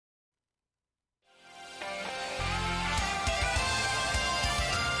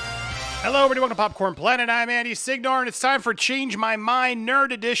Hello, everybody. Welcome to Popcorn Planet. I'm Andy Signor, and it's time for Change My Mind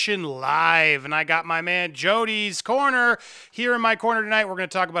Nerd Edition Live. And I got my man Jody's Corner here in my corner tonight. We're going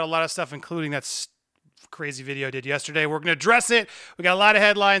to talk about a lot of stuff, including that crazy video I did yesterday. We're going to address it. We got a lot of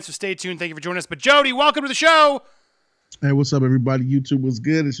headlines, so stay tuned. Thank you for joining us. But Jody, welcome to the show. Hey, what's up, everybody? YouTube was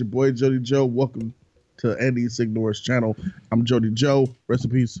good. It's your boy Jody Joe. Welcome to Andy Signor's channel. I'm Jody Joe. Rest in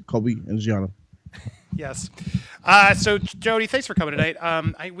peace, Kobe and Gianna. Yes. So Jody, thanks for coming tonight.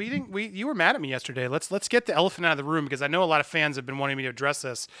 You were mad at me yesterday. Let's get the elephant out of the room because I know a lot of fans have been wanting me to address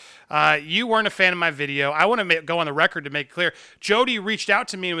this. You weren't a fan of my video. I want to go on the record to make it clear. Jody reached out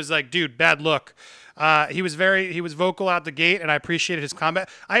to me and was like, "Dude, bad look." He was vocal out the gate, and I appreciated his comment.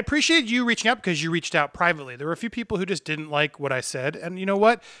 I appreciated you reaching out because you reached out privately. There were a few people who just didn't like what I said, and you know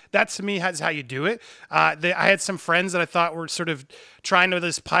what? That to me is how you do it. I had some friends that I thought were sort of trying to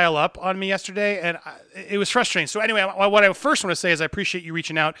just pile up on me yesterday, and it was frustrating. So anyway, what I first want to say is I appreciate you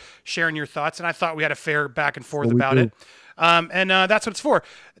reaching out, sharing your thoughts, and I thought we had a fair back and forth about it. And that's what it's for.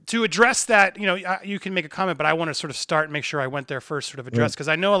 To address that, you can make a comment, but I want to sort of start and make sure I went there first, sort of address, because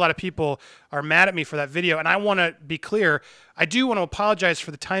I know a lot of people are mad at me for that video, and I want to be clear. I do want to apologize for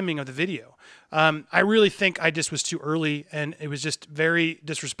the timing of the video. I really think I just was too early, and it was just very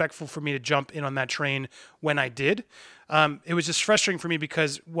disrespectful for me to jump in on that train when I did. It was just frustrating for me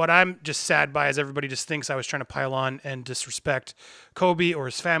because what I'm just sad by is everybody just thinks I was trying to pile on and disrespect Kobe or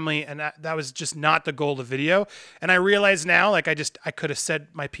his family, and that was just not the goal of the video. And I realize now, like I could have said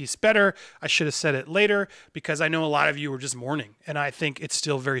my piece better. I should have said it later because I know a lot of you were just mourning, and I think it's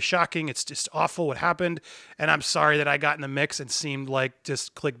still very shocking. It's just awful what happened, and I'm sorry that I got in the mix and seemed like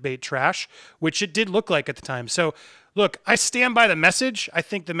just clickbait trash, which it did look like at the time. So look, I stand by the message. I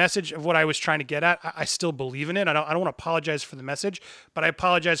think the message of what I was trying to get at, I still believe in it. I don't want to apologize for the message, but I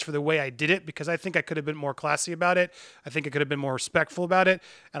apologize for the way I did it because I think I could have been more classy about it. I think I could have been more respectful about it.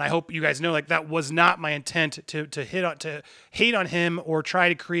 And I hope you guys know, like, that was not my intent to hate on him or try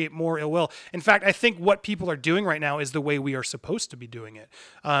to create more ill will. In fact, I think what people are doing right now is the way we are supposed to be doing it.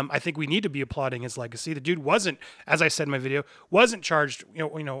 I think we need to be applauding his legacy. The dude wasn't, as I said in my video, wasn't charged,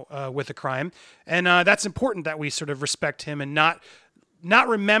 with a crime. And that's important that we sort of respect him and not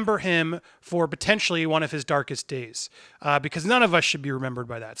remember him for potentially one of his darkest days, because none of us should be remembered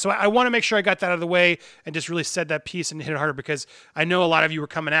by that. So I want to make sure I got that out of the way and just really said that piece and hit it harder because I know a lot of you were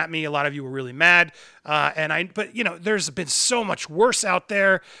coming at me. A lot of you were really mad. But there's been so much worse out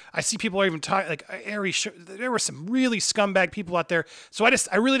there. I see people are even talking like there were some really scumbag people out there. So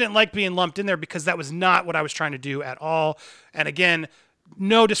I really didn't like being lumped in there because that was not what I was trying to do at all. And again,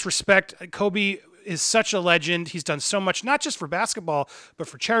 no disrespect. Kobe is such a legend. He's done so much, not just for basketball, but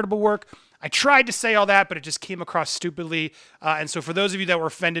for charitable work. I tried to say all that, but it just came across stupidly. And so for those of you that were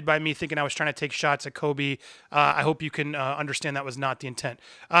offended by me thinking I was trying to take shots at Kobe, I hope you can understand that was not the intent.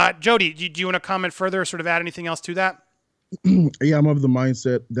 Jody, do you want to comment further or sort of add anything else to that? Yeah, I'm of the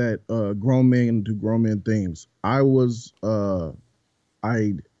mindset that grown men do grown men things. I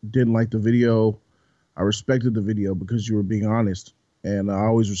didn't like the video. I respected the video because you were being honest. And I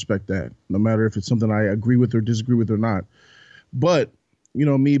always respect that, no matter if it's something I agree with or disagree with or not. But,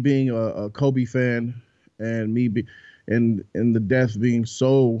 me being a Kobe fan and and the death being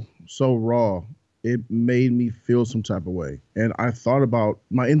so raw, it made me feel some type of way. And I thought about,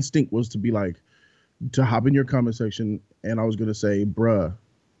 my instinct was to hop in your comment section and I was going to say, bruh,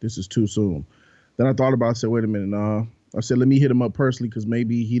 this is too soon. Then I thought about it, I said, wait a minute. Nah. I said, let me hit him up personally because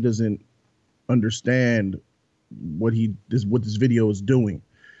maybe he doesn't understand what this video is doing.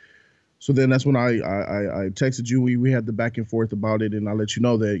 So then that's when I texted you. We had the back and forth about it, and I let you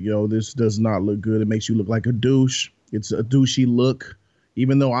know that this does not look good. It makes you look like a douche. It's a douchey look,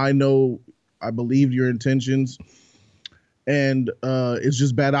 even though I believed your intentions, and it's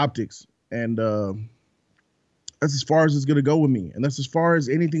just bad optics. And that's as far as it's gonna go with me, and that's as far as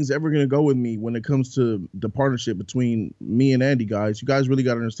anything's ever gonna go with me when it comes to the partnership between me and Andy, guys. You guys really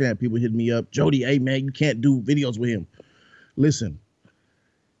got to understand. People hit me up, Jody, hey man, you can't do videos with him. Listen,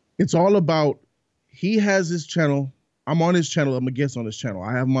 it's all about, he has his channel. I'm on his channel. I'm a guest on his channel.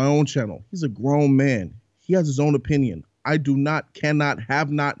 I have my own channel. He's a grown man. He has his own opinion. I have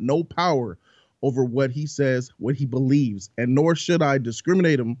no power over what he says, what he believes, and nor should I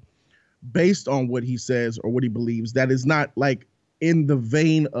discriminate him based on what he says or what he believes. That is not like in the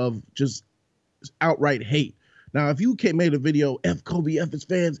vein of just outright hate. Now, if you made a video, F Kobe, F his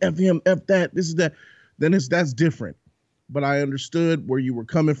fans, F him, F that, this is that, then that's different. But I understood where you were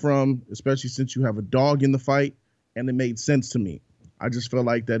coming from, especially since you have a dog in the fight, and it made sense to me. I just felt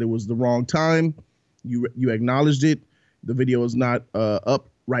like that it was the wrong time. You acknowledged it. The video is not up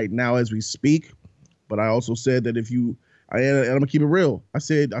right now as we speak, but I also said that And I'm gonna keep it real. I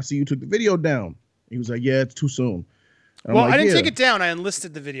said, I see you took the video down. He was like, yeah, it's too soon. And Well, I'm like, I didn't yeah. take it down. I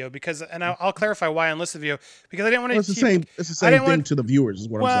enlisted the video because, and I'll clarify why I enlisted the video because I didn't want to. Well, it's the same thing to the viewers, is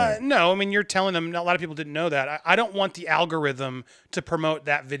what I'm Well, saying. no, I mean you're telling them. A lot of people didn't know that. I don't want the algorithm to promote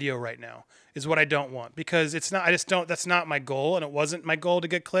that video right now. Is what I don't want because it's not. I just don't. That's not my goal, and it wasn't my goal to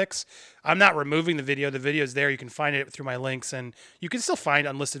get clicks. I'm not removing the video. The video is there. You can find it through my links, and you can still find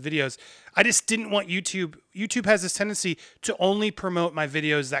unlisted videos. I just didn't want YouTube. YouTube has this tendency to only promote my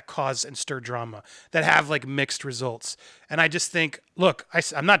videos that cause and stir drama, that have like mixed results. And I just think, look,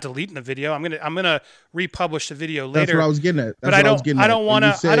 I'm not deleting the video. I'm gonna republish the video later. That's what I was getting at. But I don't want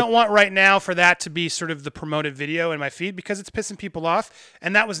to. I don't want right now for that to be sort of the promoted video in my feed because it's pissing people off,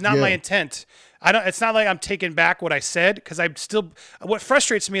 and that was not my intent. I don't. It's not like I'm taking back what I said because I'm still. What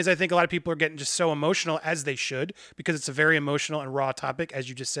frustrates me is I think a lot of people are getting just so emotional, as they should, because it's a very emotional and raw topic, as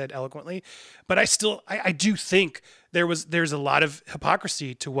you just said eloquently. But I do think there's a lot of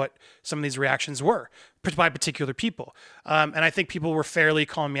hypocrisy to what some of these reactions were by particular people, and I think people were fairly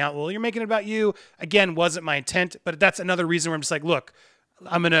calling me out. Well, you're making it about you. Again, wasn't my intent, but that's another reason where I'm just like, look.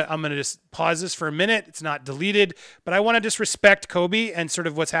 I'm gonna just pause this for a minute. It's not deleted, but I want to just respect Kobe and sort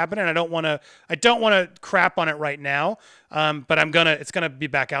of what's happening. I don't want to crap on it right now. But it's gonna be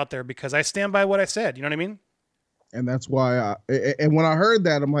back out there because I stand by what I said. You know what I mean? And that's why. And when I heard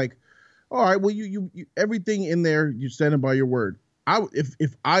that, I'm like, all right, well, you everything in there, you're standing by your word.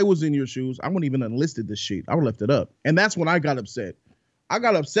 If I was in your shoes, I wouldn't even unlisted this sheet. I would left it up. And that's when I got upset. I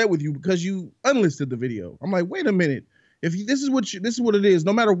got upset with you because you unlisted the video. I'm like, wait a minute. If this is what it is,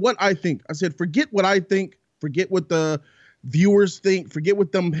 no matter what I think, I said, forget what I think, forget what the viewers think, forget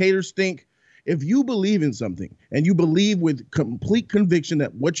what them haters think. If you believe in something and you believe with complete conviction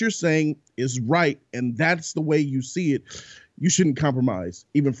that what you're saying is right and that's the way you see it, you shouldn't compromise,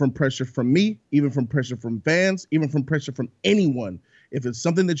 even from pressure from me, even from pressure from fans, even from pressure from anyone. If it's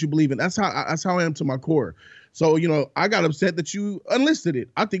something that you believe in, that's how I am to my core. So, I got upset that you unlisted it.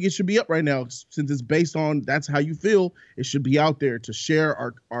 I think it should be up right now since it's based on that's how you feel. It should be out there to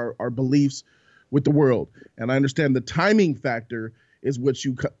share our beliefs with the world. And I understand the timing factor is what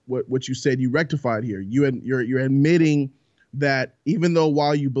you said you rectified here. You're admitting that even though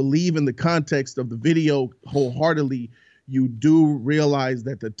while you believe in the context of the video wholeheartedly, you do realize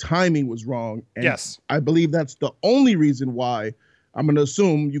that the timing was wrong. And yes. I believe that's the only reason why. I'm going to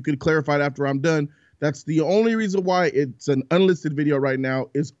assume you could clarify it after I'm done. That's the only reason why it's an unlisted video right now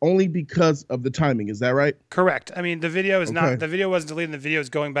is only because of the timing. Is that right? Correct. I mean, the video is not. The video wasn't deleted. The video is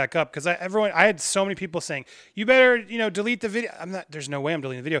going back up because I had so many people saying, "You better, delete the video." I'm not. There's no way I'm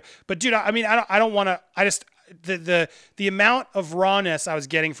deleting the video. But dude, I don't want to. I just the amount of rawness I was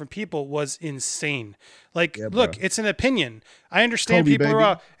getting from people was insane. Like, yeah, look, it's an opinion. I understand Kobe, people baby. are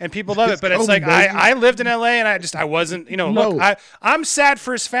raw and people love it, but it's Kobe, like I lived in LA and I wasn't, look, I'm sad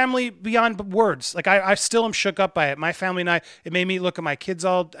for his family beyond words. Like I still am shook up by it. My family and it made me look at my kids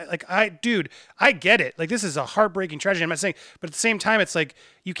all like I get it. Like this is a heartbreaking tragedy. I'm not saying, but at the same time, it's like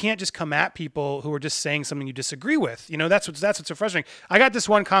you can't just come at people who are just saying something you disagree with. That's what's so frustrating. I got this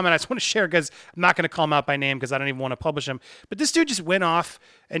one comment I just want to share because I'm not going to call him out by name because I don't even want to publish him. But this dude just went off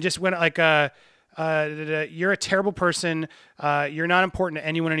and just went like, you're a terrible person. You're not important to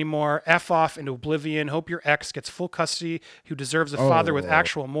anyone anymore. F off into oblivion. Hope your ex gets full custody, who deserves a father with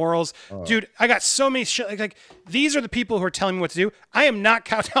actual morals. Dude, I got so many shit. Like these are the people who are telling me what to do. I am not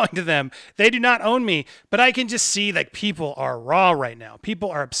kowtowing to them. They do not own me, but I can just see like people are raw right now.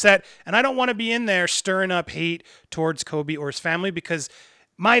 People are upset, and I don't want to be in there stirring up hate towards Kobe or his family because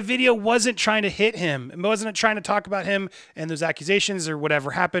my video wasn't trying to hit him. It wasn't trying to talk about him and those accusations or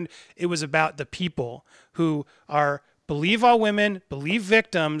whatever happened. It was about the people who believe all women, believe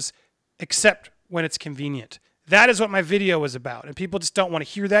victims, except when it's convenient. That is what my video was about. And people just don't want to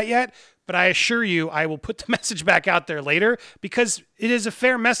hear that yet. But I assure you, I will put the message back out there later because it is a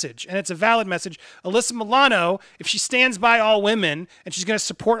fair message and it's a valid message. Alyssa Milano, if she stands by all women and she's going to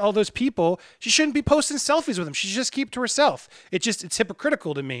support all those people, she shouldn't be posting selfies with them. She should just keep to herself. It's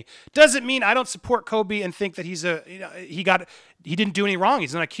hypocritical to me. Doesn't mean I don't support Kobe and think that he didn't do any wrong.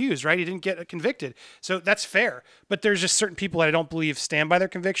 He's not accused, right? He didn't get convicted. So that's fair. But there's just certain people that I don't believe stand by their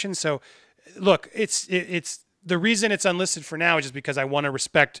convictions. So look, it's the reason it's unlisted for now is just because I want to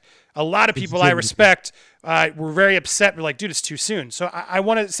respect a lot of people I respect. Were very upset. We're like, dude, it's too soon. So I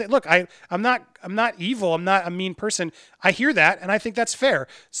want to say, look, I'm not evil. I'm not a mean person. I hear that, and I think that's fair.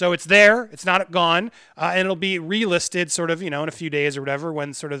 So it's there. It's not gone, and it'll be relisted sort of, in a few days or whatever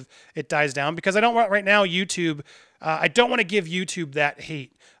when sort of it dies down. Because I don't want right now YouTube. I don't want to give YouTube that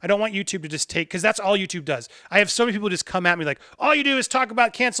hate. I don't want YouTube to just take, because that's all YouTube does. I have so many people just come at me like, all you do is talk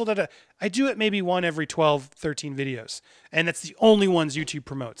about cancel. Da, da. I do it maybe one every 12, 13 videos. And that's the only ones YouTube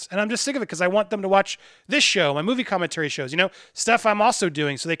promotes. And I'm just sick of it because I want them to watch this show, my movie commentary shows, stuff I'm also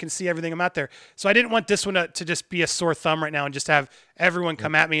doing so they can see everything I'm out there. So I didn't want this one to just be a sore thumb right now and just have everyone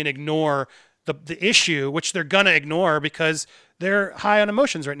come at me and ignore the issue, which they're going to ignore because they're high on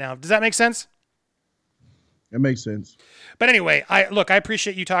emotions right now. Does that make sense? It makes sense. But anyway, I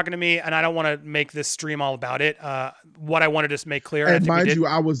appreciate you talking to me, and I don't want to make this stream all about it. What I wanted to make clear, and mind you,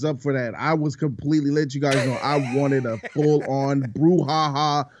 I was up for that. I was completely let you guys know I wanted a full-on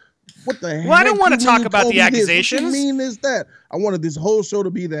brouhaha. What the heck? Well, I don't want to talk about the accusations. What do you mean is that? I wanted this whole show to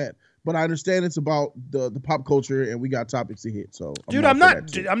be that, but I understand it's about the pop culture, and we got topics to hit. So, dude, I'm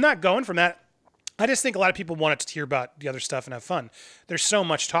not going from that. I just think a lot of people want to hear about the other stuff and have fun. There's so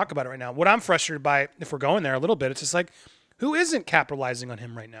much talk about it right now. What I'm frustrated by, if we're going there a little bit, it's just like, who isn't capitalizing on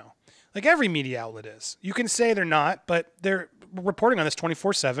him right now? Like every media outlet is. You can say they're not, but they're reporting on this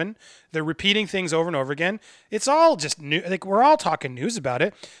 24/7. They're repeating things over and over again. It's all just new. Like we're all talking news about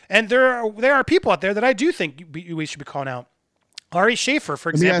it. And there are people out there that I do think we should be calling out. Ari Shaffir, for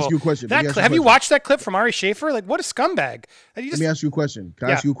example. Let me ask you a question. Have you watched that clip from Ari Shaffir? Like, what a scumbag. Let me ask you a question. Can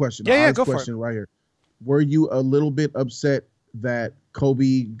I ask you a question? Yeah, go for it. Right here. Were you a little bit upset that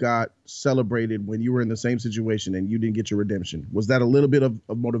Kobe got celebrated when you were in the same situation and you didn't get your redemption? Was that a little bit of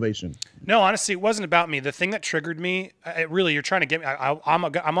motivation? No, honestly, it wasn't about me. The thing that triggered me, you're trying to get me.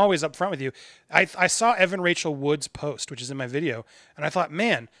 I'm always up front with you. I saw Evan Rachel Wood's post, which is in my video, and I thought,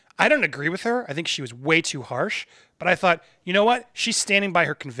 man, I don't agree with her. I think she was way too harsh. But I thought, you know what? She's standing by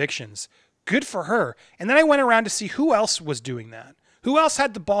her convictions. Good for her. And then I went around to see who else was doing that. Who else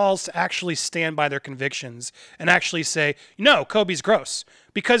had the balls to actually stand by their convictions and actually say, no, Kobe's gross?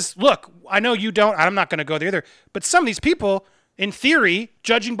 Because, look, I know you don't. I'm not going to go there either. But some of these people, in theory,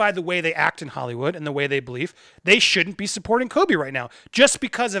 judging by the way they act in Hollywood and the way they believe, they shouldn't be supporting Kobe right now just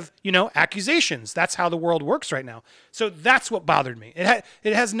because of, accusations. That's how the world works right now. So that's what bothered me. It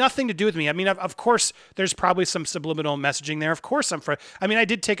has nothing to do with me. I mean, of course, there's probably some subliminal messaging there. Of course, I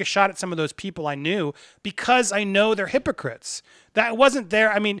did take a shot at some of those people I knew because I know they're hypocrites. That wasn't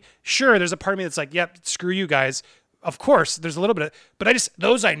there. I mean, sure, there's a part of me that's like, yep, screw you guys. Of course, there's a little bit of, but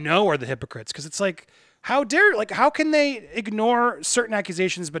those I know are the hypocrites because it's like, how can they ignore certain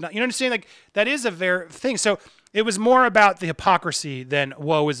accusations but not, you know what I'm saying? Like, that is a very thing. So it was more about the hypocrisy than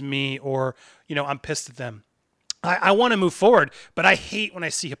woe is me or, I'm pissed at them. I want to move forward, but I hate when I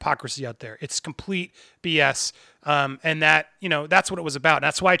see hypocrisy out there. It's complete BS. And that, that's what it was about. And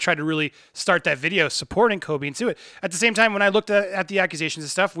that's why I tried to really start that video supporting Kobe and do it. At the same time, when I looked at the accusations and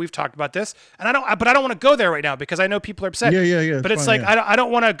stuff, we've talked about this, and I don't want to go there right now because I know people are upset. Yeah. But it's fine, like, yeah. I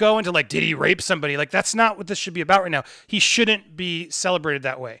don't want to go into like, did he rape somebody? Like, that's not what this should be about right now. He shouldn't be celebrated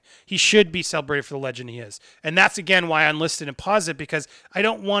that way. He should be celebrated for the legend he is. And that's again why I unlisted and paused it, because I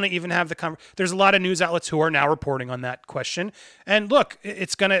don't want to even have the conversation. There's a lot of news outlets who are now reporting on that question. And look,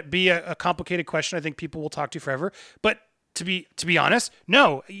 it's going to be a complicated question. I think people will talk to forever. But to be honest,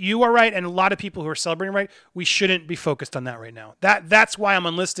 no, you are right, and a lot of people who are celebrating right, we shouldn't be focused on that right now. That's why I'm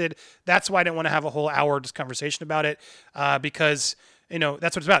unlisted. That's why I didn't want to have a whole hour just conversation about it, because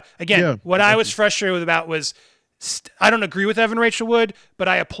that's what it's about. Again, what I was frustrated about was I don't agree with Evan Rachel Wood, but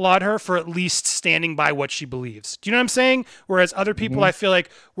I applaud her for at least standing by what she believes. Do you know what I'm saying? Whereas other people, I feel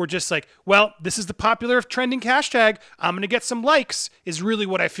like, were just like, well, this is the popular trending hashtag, I'm going to get some likes, is really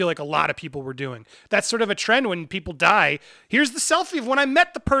what I feel like a lot of people were doing. That's sort of a trend when people die. Here's the selfie of when I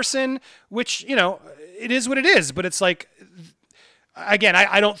met the person, which, it is what it is. But it's like, again,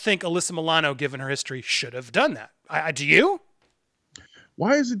 I don't think Alyssa Milano, given her history, should have done that. Do you?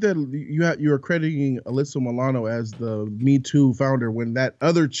 Why is it that you're accrediting Alyssa Milano as the Me Too founder when that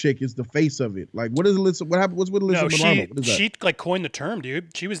other chick is the face of it? Like, what happened? What's with Alyssa Milano? What is that? She like coined the term,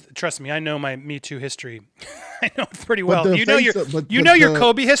 dude. Trust me, I know my Me Too history. I know it pretty well. You know your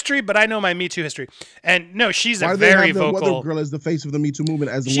Kobe history, but I know my Me Too history. And no, she's a very vocal. Why other girl as the face of the Me Too movement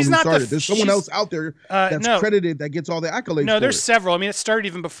as the one who started? There's someone else out there that's credited that gets all the accolades. No, there's several. I mean, it started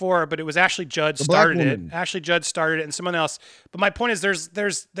even before, but it was Ashley Judd started it. Ashley Judd started it, and someone else. But my point is,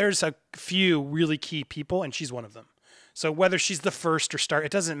 there's a few really key people, and she's one of them. So whether she's the first or start,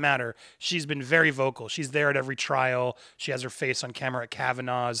 it doesn't matter. She's been very vocal. She's there at every trial. She has her face on camera at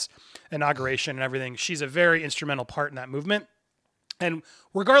Kavanaugh's inauguration and everything. She's a very instrumental part in that movement. And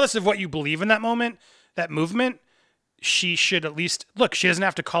regardless of what you believe in that movement, she should at least, look, she doesn't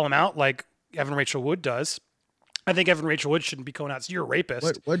have to call him out like Evan Rachel Wood does. I think Evan Rachel Wood shouldn't be going out. So you're a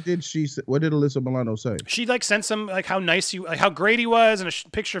rapist. What did she say? What did Alyssa Milano say? She like sent some like how nice you, like how great he was, and a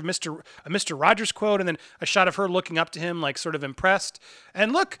picture of Mr. Rogers quote, and then a shot of her looking up to him like sort of impressed.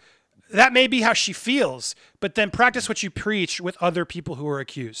 And look, that may be how she feels, but then practice what you preach with other people who are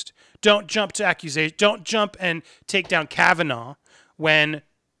accused. Don't jump to accusation. Don't jump and take down Kavanaugh when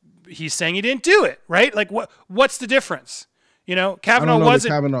he's saying he didn't do it, right? Like what's the difference? You know, Kavanaugh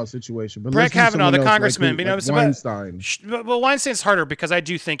wasn't the Kavanaugh situation, but Brett Kavanaugh, the congressman. like, you know, like Weinstein. Well, Weinstein's harder because I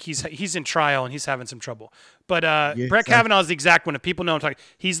do think he's in trial and he's having some trouble. But Brett exactly. Kavanaugh is the exact one. If people know I'm talking,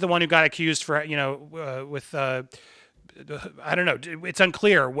 he's the one who got accused for with I don't know. It's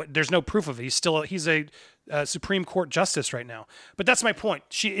unclear. There's no proof of it. He's a Supreme Court justice right now. But that's my point.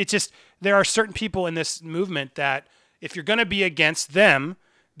 It's just there are certain people in this movement that if you're going to be against them,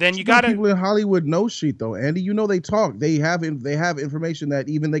 then you got to. People in Hollywood know shit though, Andy. You know they talk. They have information that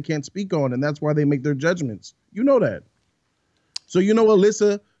even they can't speak on, and that's why they make their judgments. You know that. So you know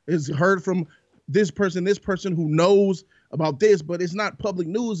Alyssa has heard from this person who knows about this, but it's not public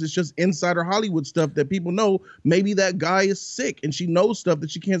news. It's just insider Hollywood stuff that people know. Maybe that guy is sick, and she knows stuff that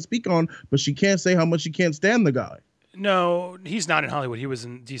she can't speak on, but she can't say how much she can't stand the guy. No, he's not in Hollywood. He was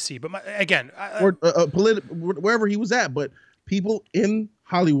in D.C. But or wherever he was at. But people in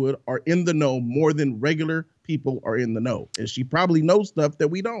Hollywood are in the know more than regular people are in the know, and she probably knows stuff that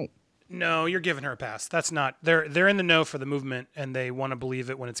we don't. No, you're giving her a pass. That's not. They're in the know for the movement, and they want to believe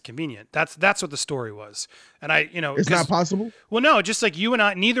it when it's convenient. That's what the story was. And it's not possible. Well, no, just like you and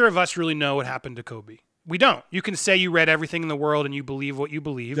I, neither of us really know what happened to Kobe. We don't. You can say you read everything in the world and you believe what you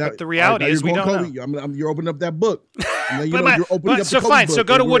believe, but the reality is we don't know. You're opening up that book. So fine. So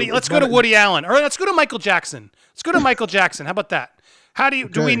go to Woody. Let's go to Woody Allen, or let's go to Michael Jackson. Let's go to Michael Jackson. How about that?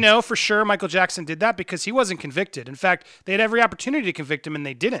 Do we know for sure Michael Jackson did that? Because he wasn't convicted. In fact, they had every opportunity to convict him and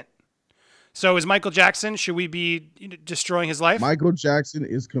they didn't. So is Michael Jackson, should we be destroying his life? Michael Jackson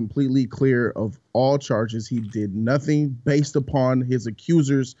is completely clear of all charges. He did nothing based upon his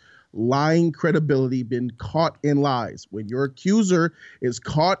accusers' lying credibility, been caught in lies. When your accuser is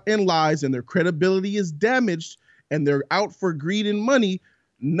caught in lies and their credibility is damaged and they're out for greed and money,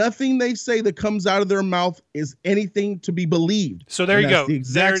 nothing they say that comes out of their mouth is anything to be believed. So there you go. The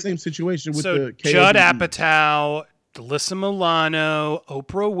exact same situation with the Judd Apatow, Alyssa Milano,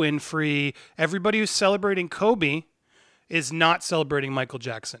 Oprah Winfrey, everybody who's celebrating Kobe is not celebrating Michael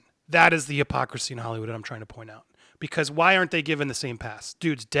Jackson. That is the hypocrisy in Hollywood that I'm trying to point out. Because why aren't they given the same pass?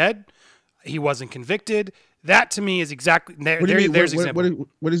 Dude's dead. He wasn't convicted. That to me is exactly there's example.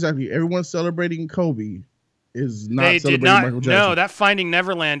 What exactly? Everyone's celebrating Kobe. Is not they celebrating did not. Michael Jackson. No, that Finding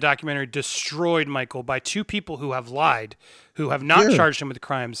Neverland documentary destroyed Michael by two people who have lied, who have not charged him with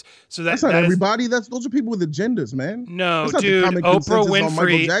crimes. So that's not everybody. Those are people with agendas, man. No, dude. Oprah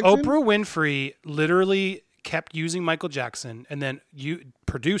Winfrey literally kept using Michael Jackson, and then you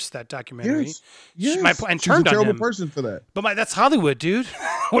produced that documentary. Yes. And She's turned a terrible on him. person for that. But that's Hollywood, dude.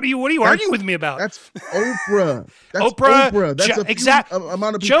 What are you arguing with me about? That's Oprah. Oprah. That's a exact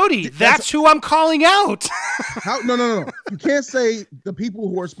amount of people. Jody, that's who I'm calling out. No. You can't say the people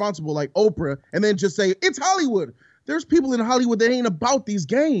who are responsible, like Oprah, and then just say it's Hollywood. There's people in Hollywood that ain't about these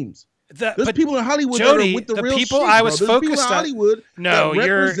games. There's people in Hollywood Jody, that are with the real people shit, I was There's focused people in Hollywood no, that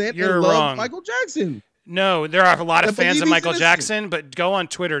represent you're and love wrong. Michael Jackson. No, there are a lot of fans of Michael innocent. Jackson, but go on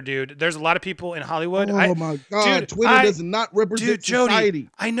Twitter, dude. There's a lot of people in Hollywood. Oh my God, Twitter does not represent society. Jody,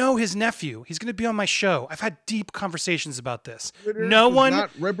 I know his nephew. He's going to be on my show. I've had deep conversations about this. Twitter does not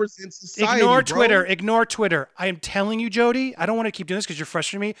represent society. Ignore Twitter. I am telling you, Jody, I don't want to keep doing this because you're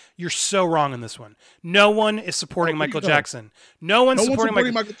frustrating me. You're so wrong on this one. No one is supporting Michael Jackson. No one's supporting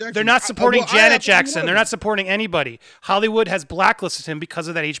Michael Jackson. They're not supporting Janet Jackson. They're not supporting anybody. Hollywood has blacklisted him because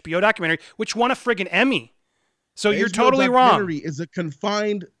of that HBO documentary, which won a friggin' Emmy. So you're totally wrong. Documentary is a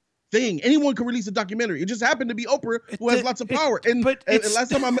confined thing. Anyone can release a documentary. It just happened to be Oprah, who has lots of power. And last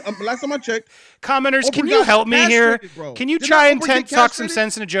time I checked, commenters, Oprah can you help me here? Bro. Can you try and talk some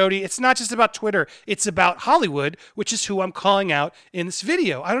sense into Jody? It's not just about Twitter. It's about Hollywood, which is who I'm calling out in this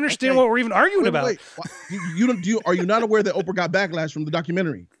video. I don't understand what we're even arguing about. Wait. Are you not aware that Oprah got backlash from the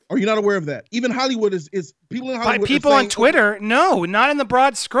documentary? Are you not aware of that? Even Hollywood is people in Hollywood. By people on Twitter, no, not in the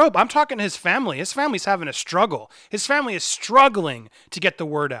broad scope. I'm talking to his family. His family's having a struggle. His family is struggling to get the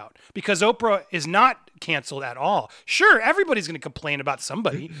word out because Oprah is not canceled at all. Sure, everybody's going to complain about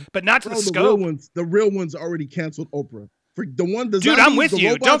somebody, but not to the scope. The real ones already canceled Oprah. For the one dude, I'm with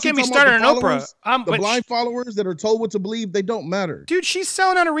you. Don't get me started on Oprah. The blind followers that are told what to believe, they don't matter. Dude, she's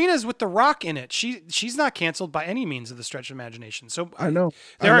selling out arenas with The Rock in it. She's not canceled by any means of the stretch of imagination. So I know.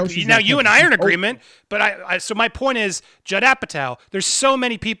 Now you and I are in agreement, but so my point is, Judd Apatow. There's so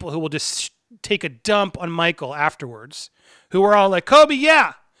many people who will just take a dump on Michael afterwards, who were all like, Kobe,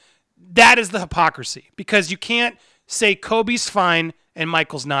 yeah, that is the hypocrisy, because you can't say Kobe's fine and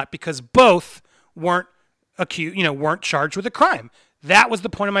Michael's not, because both weren't accused, weren't charged with a crime. That was the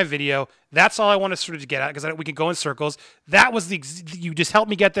point of my video. That's all I want to sort of get at, because we can go in circles. That was you just helped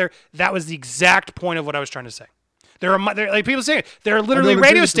me get there. That was the exact point of what I was trying to say. There are, like people saying, there are literally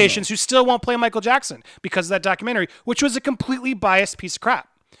radio stations who still won't play Michael Jackson because of that documentary, which was a completely biased piece of crap.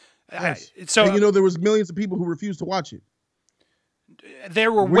 Yes. And there was millions of people who refused to watch it.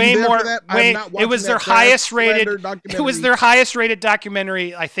 There were way more. It was their highest rated. It was their highest rated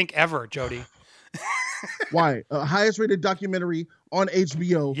documentary, I think, ever, Jody. Why? Highest rated documentary on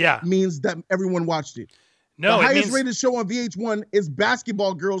HBO means that everyone watched it. No, the highest rated show on VH1 is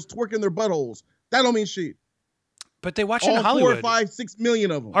basketball girls twerking their buttholes. That don't mean shit. But they watch it in Hollywood. 4, 5, 6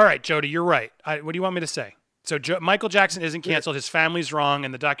 million of them. All right, Jody, you're right. What do you want me to say? So Michael Jackson isn't canceled. His family's wrong,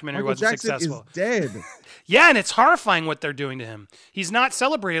 and the documentary wasn't successful. Is dead. Yeah, and it's horrifying what they're doing to him. He's not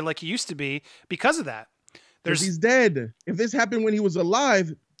celebrated like he used to be because of that. He's dead. If this happened when he was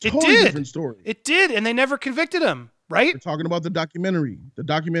alive, different story. It did, and they never convicted him, right? We're talking about the documentary. The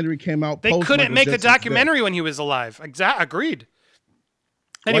documentary came out. They couldn't make the documentary when he was alive. Agreed.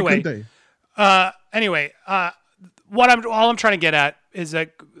 Anyway, all I'm trying to get at is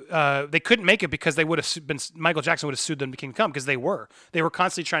that they couldn't make it because they would have been. Michael Jackson would have sued them to Kingdom Come, because they were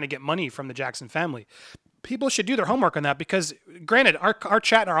constantly trying to get money from the Jackson family. People should do their homework on that, because, granted, our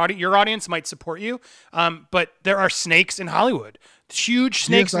chat and your audience might support you, but there are snakes in Hollywood, huge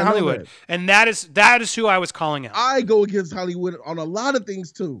snakes in Hollywood, and that is who I was calling out. I go against Hollywood on a lot of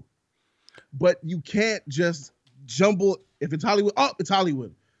things too, but you can't just jumble. If it's Hollywood, it's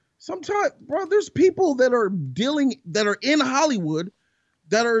Hollywood. Sometimes, bro, there's people that are in Hollywood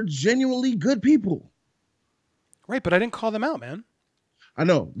that are genuinely good people. Right, but I didn't call them out, man. I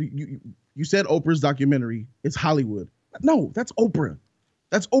know. You said Oprah's documentary. It's Hollywood. No, that's Oprah.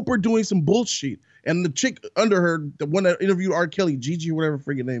 That's Oprah doing some bullshit. And the chick under her, the one that interviewed R. Kelly, Gigi, whatever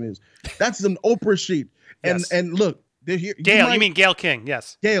freaking name is, that's some Oprah shit. And look, they're here. Gail, you mean Gail King?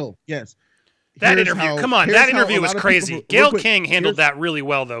 Yes. Gail, yes. That interview was crazy. Gail King handled that really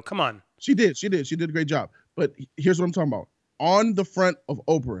well, though. Come on. She did. She did a great job. But here's what I'm talking about. On the front of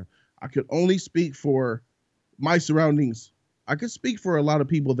Oprah, I could only speak for my surroundings. I could speak for a lot of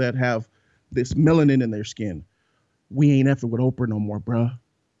people that have this melanin in their skin. We ain't effing with Oprah no more, bruh.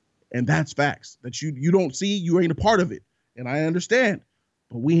 And that's facts. That you don't see, you ain't a part of it. And I understand.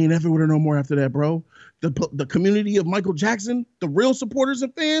 But we ain't effing with her no more after that, bro. The community of Michael Jackson, the real supporters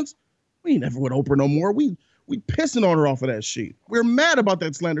and fans, we ain't effing with Oprah no more. We pissing on her off of that shit. We're mad about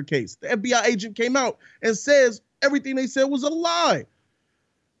that slander case. The FBI agent came out and says everything they said was a lie.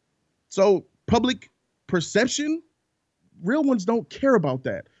 So public perception, real ones don't care about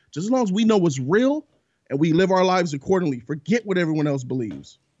that. Just as long as we know what's real and we live our lives accordingly, forget what everyone else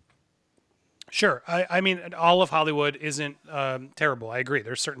believes. Sure. I mean, all of Hollywood isn't terrible. I agree.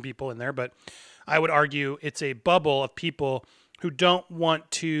 There's certain people in there, but I would argue it's a bubble of people who don't want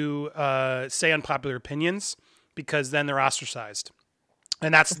to say unpopular opinions, because then they're ostracized.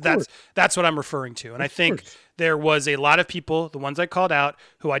 And that's what I'm referring to. And I think there was a lot of people, the ones I called out,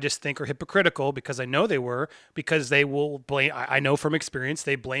 who I just think are hypocritical, because I know they were, because they will blame, I know from experience,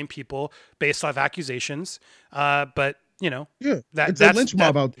 they blame people based off accusations. But, it's a lynch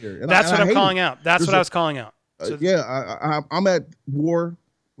mob out there. And that's what I'm calling out. That's what I was calling out. So, I'm at war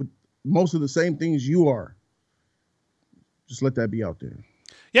with most of the same things you are. Just let that be out there.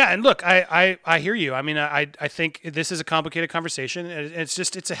 Yeah, and look, I hear you. I mean, I think this is a complicated conversation.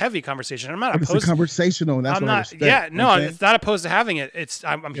 It's a heavy conversation. I'm not opposed. It's a conversational. That's I'm what not. I respect. Yeah, no, it's not opposed to having it.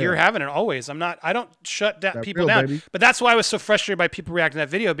 I'm here having it always. I don't shut people down. Baby. But that's why I was so frustrated by people reacting to that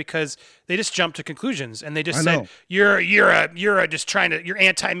video, because they just jumped to conclusions and they just said you're just trying to, you're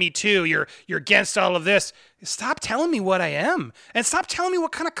anti-Me Too. You're against all of this. Stop telling me what I am, and stop telling me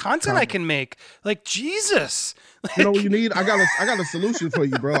what kind of content I can make. Like, Jesus. You know what you need? I got a solution for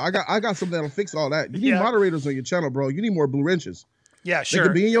you, bro. I got something that'll fix all that. You need moderators on your channel, bro. You need more blue wrenches. Yeah, sure. They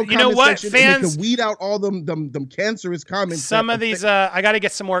could be in your comment section, fans, they can weed out all them cancerous comments. Some of these, I got to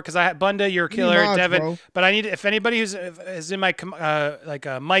get some more, because I had Bunda, you're a killer, mods, Devin. Bro. But I need, if anybody who's is in my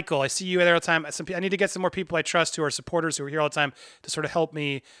Michael, I see you there all the time. I need to get some more people I trust who are supporters who are here all the time to sort of help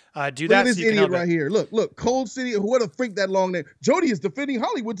me do that. Look at this idiot right here. Look, Cold City. What a freak that long name. Jody is defending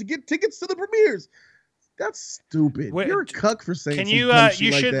Hollywood to get tickets to the premieres. That's stupid. You're a cuck for saying. Can you?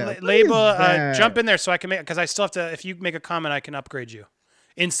 You should label. Jump in there so I can make, because I still have to. If you make a comment, I can upgrade you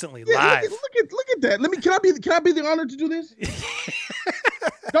instantly live. Look at that. Can I be the honor to do this?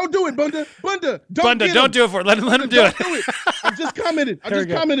 Don't do it, Bunda. Don't do it for it. Let him do it. just commented. I There we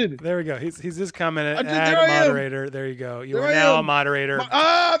just go. commented. There we go. He's just commented. there Add I am. moderator. There you go. You There are I now a am. moderator.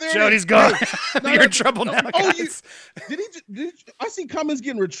 There Jody's it is. gone. No, You're in trouble now, guys. I see comments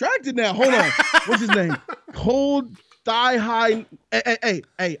getting retracted now. Hold on. What's his name? Cold Thigh High. Hey,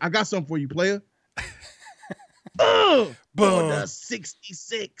 I got something for you, player. Boom. Order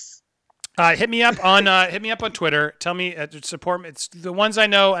 66. Hit me up on Twitter. Tell me support. It's the ones I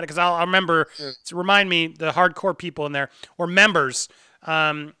know because I'll remember to remind me the hardcore people in there or members.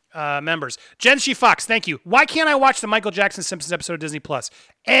 Members. Jen She Fox, thank you. Why can't I watch the Michael Jackson Simpsons episode of Disney Plus?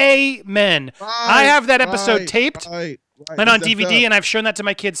 Amen. I have that episode taped. And on DVD, and I've shown that to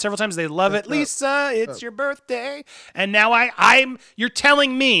my kids several times. They love it. Lisa, it's your birthday. And now you're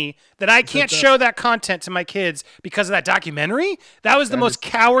telling me that I can't show that content to my kids because of that documentary? That was the most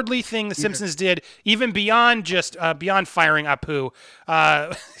cowardly thing the Simpsons did, even beyond just beyond firing Apu.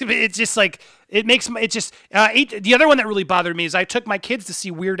 It's just like the other one that really bothered me is I took my kids to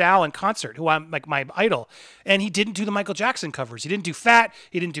see Weird Al in concert, who I'm like my idol, and he didn't do the Michael Jackson covers. He didn't do Fat.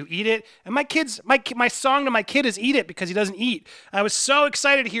 He didn't do Eat It. And my song to my kid is Eat It because he doesn't eat. I was so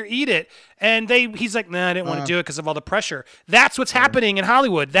excited to hear Eat It, and he's like, nah, I didn't want to do it because of all the pressure. That's what's happening in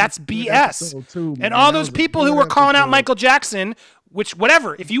Hollywood. That's BS. And all those people who were calling out Michael Jackson.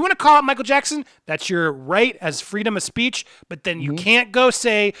 Whatever. If you want to call out Michael Jackson, that's your right as freedom of speech. But then you can't go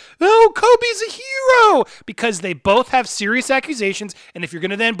say, oh, Kobe's a hero, because they both have serious accusations. And if you're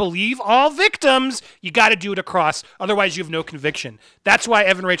going to then believe all victims, you got to do it across. Otherwise, you have no conviction. That's why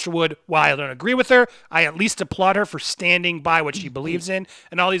Evan Rachel Wood, while I don't agree with her, I at least applaud her for standing by what she believes in.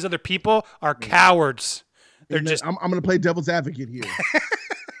 And all these other people are cowards. They're just. I'm going to play devil's advocate here.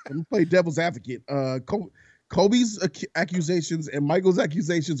 I'm going to play devil's advocate. Kobe's accusations and Michael's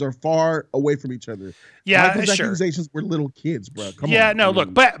accusations are far away from each other. Yeah, Michael's sure. accusations were little kids, bro. Come on. No,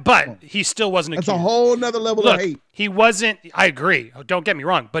 look, but he still wasn't accused. That's a whole nother level of hate. He wasn't. I agree. Don't get me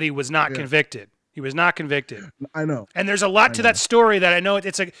wrong, but he was not convicted. He was not convicted. I know. And there's a lot to that story that I know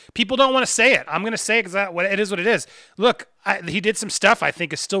it's like people don't want to say it. I'm going to say it because it is what it is. Look, he did some stuff I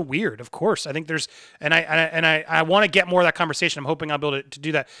think is still weird. Of course, I think there's, and I want to get more of that conversation. I'm hoping I'll be able to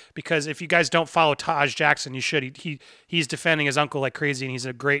do that because if you guys don't follow Taj Jackson, you should. He's defending his uncle like crazy, and he's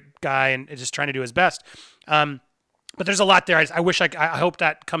a great guy and just trying to do his best. But there's a lot there. I hope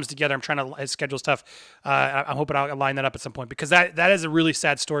that comes together. I'm trying to schedule stuff. I'm hoping I'll line that up at some point because that is a really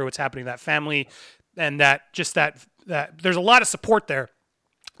sad story. What's happening to that family, and that there's a lot of support there.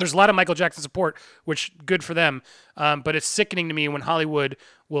 There's a lot of Michael Jackson support, which good for them. But it's sickening to me when Hollywood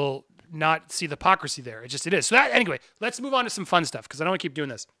will not see the hypocrisy there. It is. So anyway, let's move on to some fun stuff because I don't want to keep doing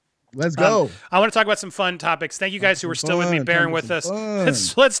this. Let's go. I want to talk about some fun topics. Thank you guys who are still with me, bearing with us.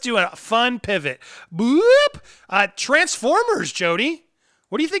 Let's do a fun pivot. Boop. Transformers, Jody.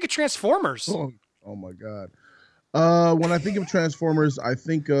 What do you think of Transformers? Oh my God. When I think of Transformers, I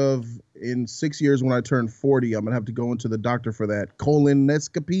think of in 6 years when I turn 40, I'm gonna have to go into the doctor for that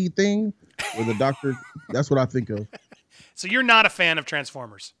colonoscopy thing. Or the doctor. That's what I think of. So you're not a fan of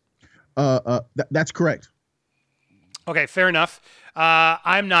Transformers? That's correct. Okay, fair enough.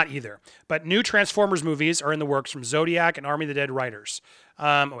 I'm not either. But new Transformers movies are in the works from Zodiac and Army of the Dead writers.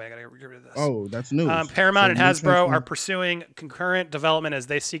 I gotta get rid of this. Oh, that's news. Paramount and Hasbro are pursuing concurrent development as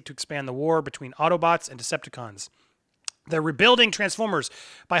they seek to expand the war between Autobots and Decepticons. They're rebuilding Transformers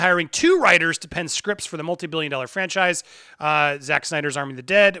by hiring 2 writers to pen scripts for the multi-billion-dollar franchise. Zack Snyder's Army of the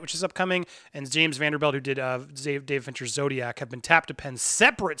Dead, which is upcoming, and James Vanderbilt, who did David Fincher's Zodiac, have been tapped to pen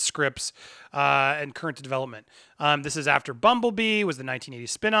separate scripts and current development. This is after Bumblebee was the 1980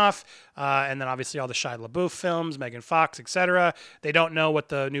 spinoff, and then obviously all the Shia LaBeouf films, Megan Fox, etc. They don't know what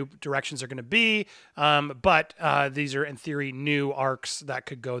the new directions are going to be, but these are, in theory, new arcs that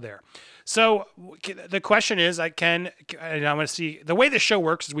could go there. So the question is, I want to see the way this show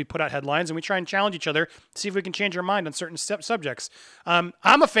works is we put out headlines and we try and challenge each other, see if we can change our mind on certain subjects. I'm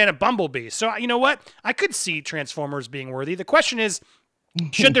a fan of Bumblebee, so you know what? I could see Transformers being worthy. The question is,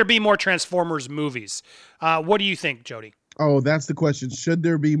 should there be more Transformers movies? What do you think, Jody? Oh, that's the question. Should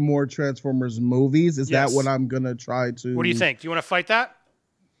there be more Transformers movies? Is that what I'm going to try to... What do you think? Do you want to fight that?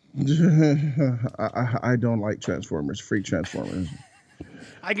 I don't like Transformers. Free Transformers.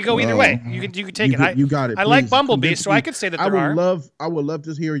 I could go either way. You can take it. You got it. I like Bumblebee, so I could say that there are. I would love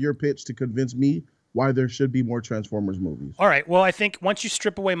to hear your pitch to convince me why there should be more Transformers movies. All right. Well, I think once you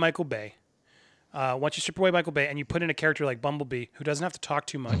strip away Michael Bay, and you put in a character like Bumblebee who doesn't have to talk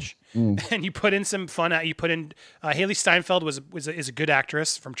too much, and you put in some fun. You put in Haley Steinfeld is a good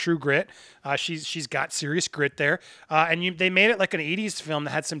actress from True Grit. She's got serious grit there, and they made it like an '80s film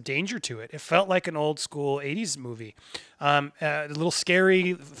that had some danger to it. It felt like an old school '80s movie, a little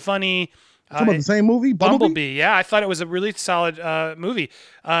scary, funny. Talking about the same movie, Bumblebee. Yeah, I thought it was a really solid movie.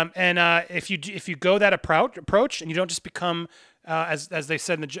 If you go that approach and you don't just become as they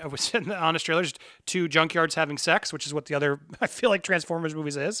said in the Honest Trailers, two junkyards having sex, which is what the other I feel like Transformers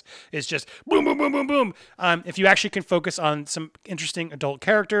movies is just boom boom boom boom boom. If you actually can focus on some interesting adult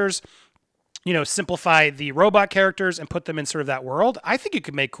characters, simplify the robot characters and put them in sort of that world, I think you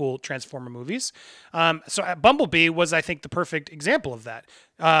could make cool Transformer movies. So Bumblebee was, I think, the perfect example of that.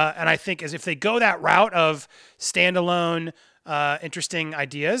 And I think as if they go that route of standalone, interesting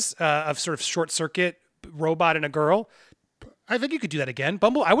ideas of sort of short circuit robot and a girl, I think you could do that again.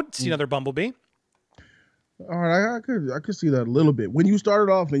 I would see another Bumblebee. All right, I could see that a little bit. When you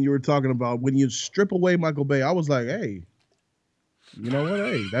started off and you were talking about when you strip away Michael Bay, I was like, hey, you know what?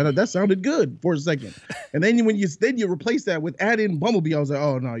 Hey, that sounded good for a second. And then when you replace that with add in Bumblebee, I was like,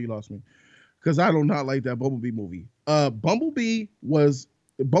 oh no, you lost me. Because I do not like that Bumblebee movie. Bumblebee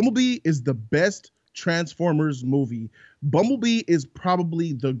is the best Transformers movie. Bumblebee is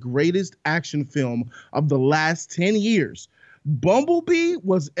probably the greatest action film of the last 10 years. Bumblebee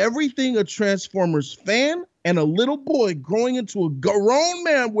was everything a Transformers fan and a little boy growing into a grown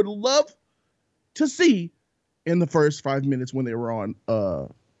man would love to see in the first 5 minutes when they were on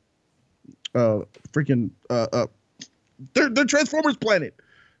their Transformers planet.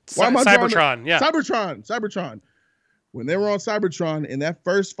 Cybertron, yeah. Cybertron. When they were on Cybertron in that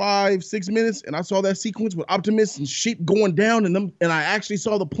first 5-6 minutes, and I saw that sequence with Optimus and Sheep going down, and I actually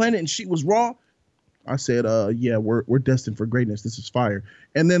saw the planet and Sheep was raw. I said, yeah, we're destined for greatness. This is fire.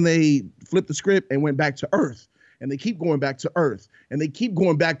 And then they flipped the script and went back to Earth. And they keep going back to Earth. And they keep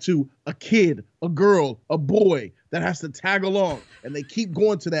going back to a kid, a girl, a boy that has to tag along. And they keep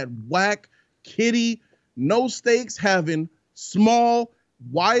going to that whack, kiddie, no stakes having, small.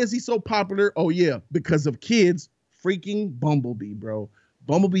 Why is he so popular? Oh, yeah, because of kids. Freaking Bumblebee, bro.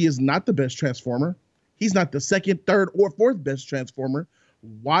 Bumblebee is not the best Transformer. He's not the second, third, or fourth best Transformer.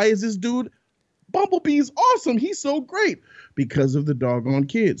 Why is this dude? Bumblebee's awesome. He's so great because of the doggone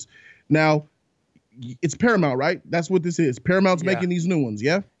kids. Now, it's Paramount, right? That's what this is. Paramount's making these new ones,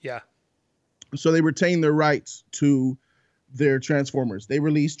 yeah? Yeah. So they retain their rights to their Transformers. They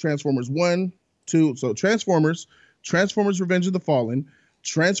released Transformers 1, 2. So Transformers Revenge of the Fallen,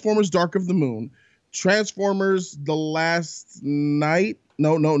 Transformers Dark of the Moon, Transformers The Last Night.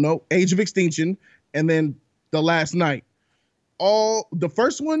 No. Age of Extinction. And then The Last Night. The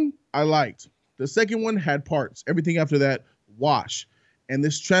first one I liked. The second one had parts. Everything after that, wash. And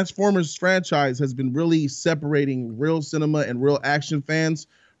this Transformers franchise has been really separating real cinema and real action fans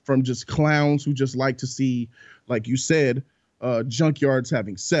from just clowns who just like to see, like you said, junkyards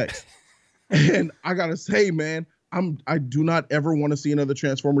having sex. And I gotta say, man, I do not ever want to see another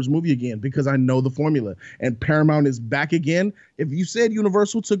Transformers movie again because I know the formula. And Paramount is back again. If you said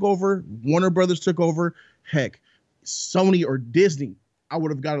Universal took over, Warner Brothers took over, heck, Sony or Disney, I would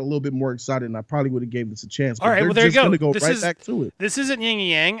have got a little bit more excited, and I probably would have gave this a chance. All right, well, there you go. Go back to it. This isn't yin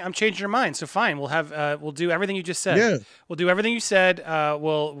yang. I'm changing your mind, so fine. We'll do everything you just said. Yeah. We'll do everything you said.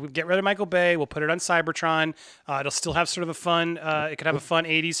 We'll get rid of Michael Bay. We'll put it on Cybertron. It'll still have sort of a fun. It could have a fun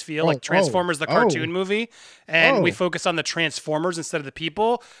 '80s feel, like Transformers, the cartoon movie, and we focus on the Transformers instead of the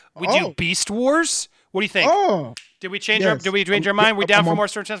people. We do Beast Wars. What do you think? Did we change our mind? We down for more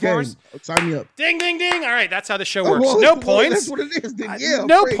Transformers? Sign me up. Ding, ding, ding. All right, that's how the show works. No points. That's what it is. Then. Yeah,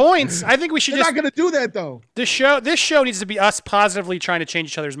 no points. I think we should They're not going to do that, though. This show needs to be us positively trying to change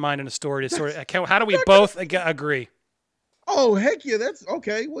each other's mind in a story. To sort of, how do we both agree? Oh, heck yeah. That's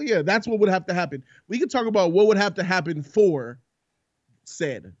okay. Well, yeah, that's what would have to happen. We can talk about what would have to happen for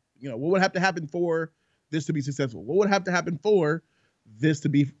said. What would have to happen for this to be successful? What would have to happen for this to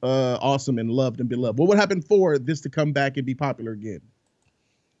be awesome and loved and beloved? What would happen for this to come back and be popular again?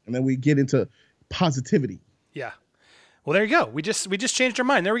 And then we get into positivity. Yeah. Well, there you go. We just changed our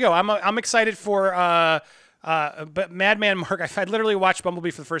mind. There we go. I'm excited for but Madman Mark. I literally watched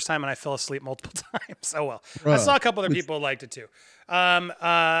Bumblebee for the first time and I fell asleep multiple times. Oh well. I saw a couple other people who liked it too. And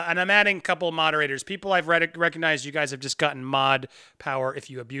I'm adding a couple of moderators. People I've recognized. You guys have just gotten mod power. If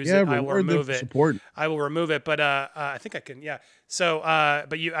you abuse it, I will remove it. I will remove it. But I think I can. Yeah. So,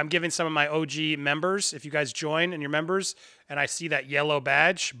 I'm giving some of my OG members. If you guys join and you're members, and I see that yellow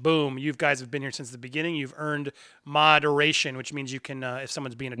badge, boom! You guys have been here since the beginning. You've earned moderation, which means you can, if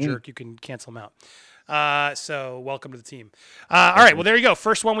someone's being a jerk, you can cancel them out. So welcome to the team. All right. Well, there you go.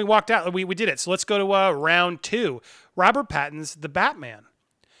 First one we walked out. We did it. So let's go to round 2. Robert Pattinson's The Batman.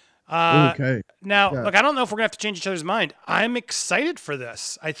 Okay. Now, look, I don't know if we're going to have to change each other's mind. I'm excited for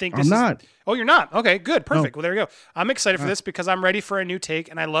this. I think this I'm not. Oh, you're not? Okay, good. Perfect. No. Well, there you go. I'm excited for this because I'm ready for a new take,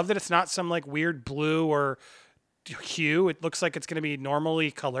 and I love that it's not some like weird blue or hue. It looks like it's going to be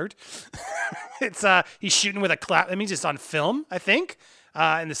normally colored. It's he's shooting with a clap. I mean, just on film, I think,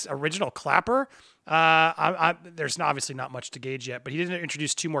 and this original clapper. There's obviously not much to gauge yet, but he didn't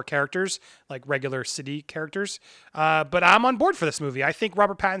introduce 2 more characters, like regular city characters. But I'm on board for this movie. I think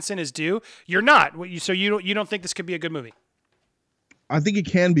Robert Pattinson is due. You're not. So you don't think this could be a good movie? I think it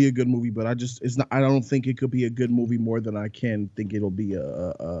can be a good movie, but it's not. I don't think it could be a good movie more than I can think it'll be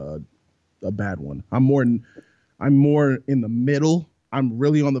a bad one. I'm more in the middle. I'm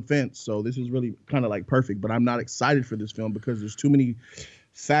really on the fence, so this is really kind of like perfect. But I'm not excited for this film because there's too many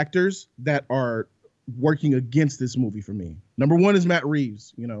factors that are working against this movie for me. Number one is Matt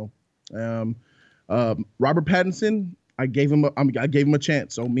Reeves. Robert Pattinson. I gave him a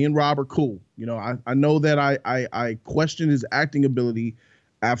chance. So me and Rob are cool. I know that I questioned his acting ability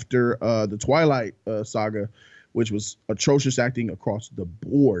after the Twilight saga, which was atrocious acting across the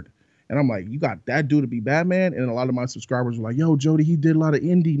board. And I'm like, you got that dude to be Batman? And a lot of my subscribers were like, yo, Jody, he did a lot of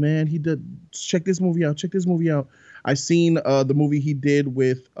indie, man. He did. Check this movie out. Check this movie out. I seen the movie he did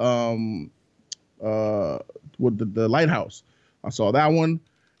with the Lighthouse. I saw that one,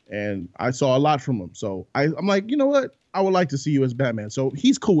 and I saw a lot from him. So I'm like, you know what? I would like to see you as Batman. So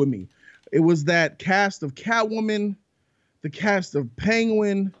he's cool with me. It was that cast of Catwoman, the cast of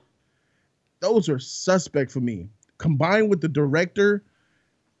Penguin. Those are suspect for me. Combined with the director,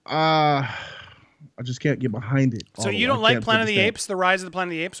 I just can't get behind it. So you don't like Planet of the Apes, The Rise of the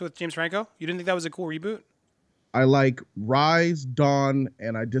Planet of the Apes with James Franco? You didn't think that was a cool reboot? I like Rise, Dawn,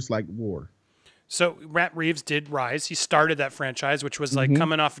 and I dislike War. So Matt Reeves did Rise. He started that franchise, which was like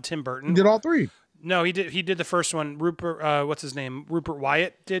coming off of Tim Burton. He did all 3. No, he did the first one. Rupert, what's his name? Rupert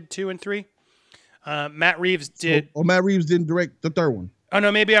Wyatt did 2 and 3. Matt Reeves did. Matt Reeves didn't direct the 3rd one. Oh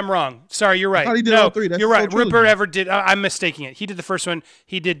no, maybe I'm wrong. Sorry, you're right. I thought he did all 3. That's you're right. Rupert ever did. I'm mistaking it. He did the first one.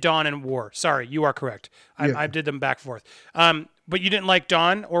 He did Dawn and War. Sorry, you are correct. I did them back and forth. But you didn't like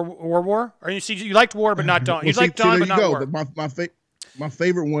Dawn or War? Or you liked War but not Dawn. You liked Dawn but not War. My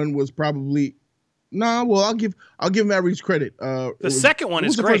favorite one was probably. No, well, I'll give Matt Reeves credit. The second one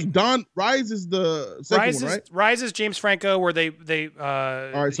is great. Dawn Rise is the second one, right? Rise is James Franco, where they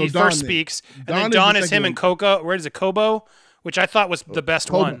all right, so he Dawn first speaks, and then Dawn is him and Coco. Where is it, Kobo? Which I thought was the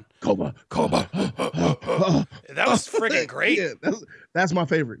best one. Koba. That was freaking great. Yeah, that's my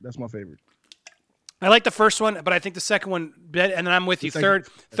favorite. That's my favorite. I like the first one, but I think the second one, and then I'm with you.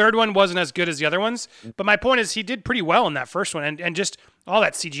 Third one wasn't as good as the other ones. But my point is, he did pretty well in that first one, and just all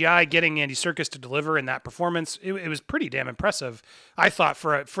that CGI, getting Andy Serkis to deliver in that performance, it was pretty damn impressive. I thought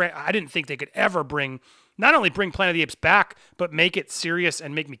I didn't think they could ever not only bring Planet of the Apes back, but make it serious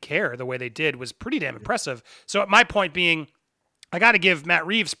and make me care the way they did was pretty damn impressive. So my point being, I got to give Matt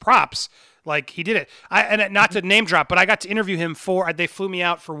Reeves props. Like, he did it. And not to name drop, but I got to interview him they flew me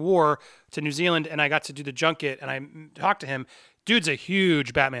out for War to New Zealand, and I got to do the junket, and I talked to him. Dude's a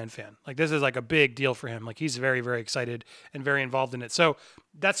huge Batman fan. Like, this is like a big deal for him. Like, he's very, very excited and very involved in it. So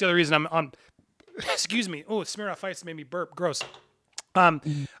that's the other reason I'm on. Excuse me. Oh, Smirnoff Ice made me burp. Gross. I'm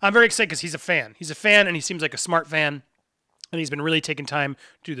very excited because he's a fan. He's a fan, and he seems like a smart fan, and he's been really taking time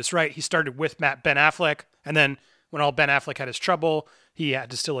to do this right. He started with Ben Affleck, and then when all Ben Affleck had his trouble, he had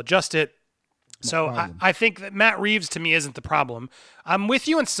to still adjust it. So I think that Matt Reeves, to me, isn't the problem. I'm with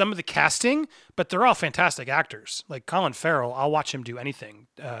you on some of the casting, but they're all fantastic actors. Like Colin Farrell, I'll watch him do anything.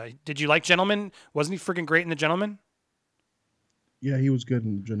 Did you like Gentleman? Wasn't he freaking great in The Gentleman? Yeah, he was good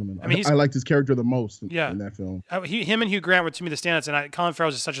in The Gentleman. I mean, I liked his character the most in that film. Him and Hugh Grant were, to me, the standouts, and Colin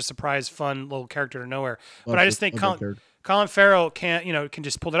Farrell's just such a surprise, fun little character to nowhere. But I just think Colin Farrell can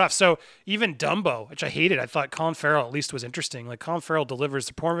just pull it off. So even Dumbo, which I hated, I thought Colin Farrell at least was interesting. Like, Colin Farrell delivers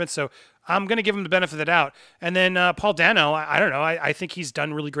the performance, so I'm going to give him the benefit of the doubt. And then Paul Dano, I don't know. I think he's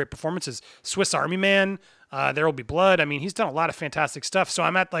done really great performances. Swiss Army Man, There Will Be Blood. I mean, he's done a lot of fantastic stuff. So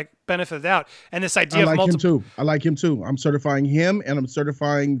I'm at, like, benefit of the doubt. And this idea I like him too. I'm certifying him, and I'm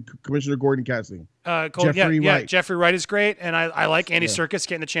certifying Commissioner Gordon casting. Jeffrey Wright. Jeffrey Wright is gret, and I like Andy Serkis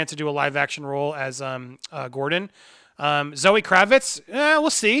getting the chance to do a live action role as Gordon. Zoe Kravitz, we'll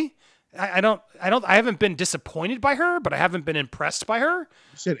see. I haven't been disappointed by her, but I haven't been impressed by her.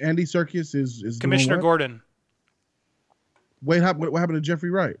 You said Andy Serkis is Commissioner Gordon. Wait, what happened to Jeffrey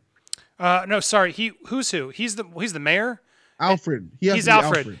Wright? No, sorry. Who's who? He's the mayor. Alfred. He's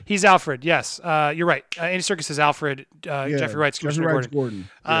Alfred. He's Alfred. Yes, you're right. Andy Serkis is Alfred. Jeffrey Wright's Commissioner Gordon.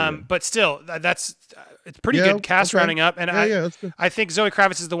 But still, it's pretty good cast rounding up. And that's good. I think Zoe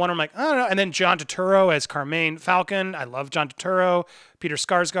Kravitz is the one where I'm like, I don't know. And then John Turturro as Carmine Falcon. I love John Turturro. Peter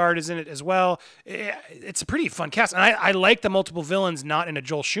Skarsgård is in it as well. It's a pretty fun cast. And I like the multiple villains, not in a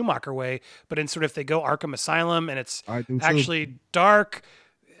Joel Schumacher way, but in sort of, they go Arkham Asylum, and it's actually dark.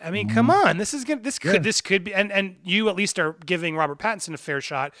 I mean, come on. This is good. Yeah. This could be, and you at least are giving Robert Pattinson a fair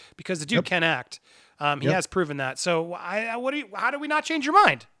shot because the dude can act. He has proven that. So how do we not change your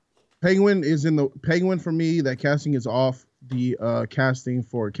mind? Penguin for me. That casting is off. The casting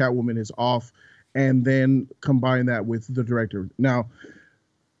for Catwoman is off, and then combine that with the director. Now,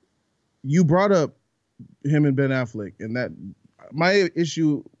 you brought up him and Ben Affleck, and that my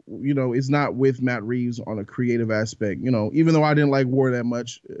issue, is not with Matt Reeves on a creative aspect. Even though I didn't like War that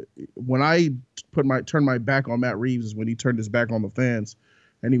much, when I turned my back on Matt Reeves is when he turned his back on the fans,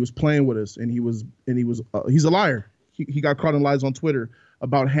 and he was playing with us, and he's a liar. He got caught in lies on Twitter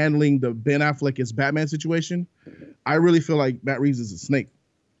about handling the Ben Affleck as Batman situation. I really feel like Matt Reeves is a snake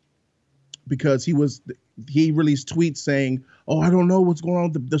because he released tweets saying, "Oh, I don't know what's going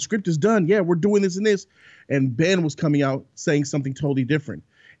on. The script is done. Yeah, we're doing this and this." And Ben was coming out saying something totally different.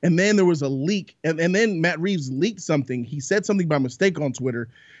 And then there was a leak. And then Matt Reeves leaked something. He said something by mistake on Twitter.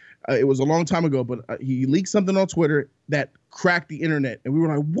 It was a long time ago, but he leaked something on Twitter that cracked the internet. And we were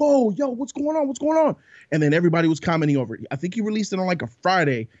like, whoa, yo, what's going on? What's going on? And then everybody was commenting over it. I think he released it on like a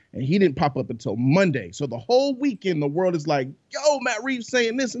Friday, and he didn't pop up until Monday. So the whole weekend, the world is like, yo, Matt Reeves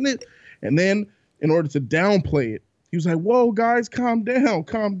saying this and this. And then in order to downplay it, he was like, whoa, guys, calm down,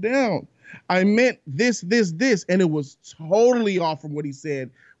 calm down. I meant this, this, this. And it was totally off from what he said.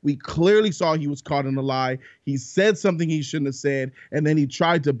 We clearly saw he was caught in a lie. He said something he shouldn't have said, and then he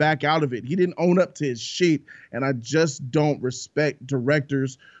tried to back out of it. He didn't own up to his shit, and I just don't respect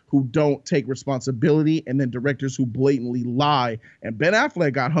directors who don't take responsibility and then directors who blatantly lie. And Ben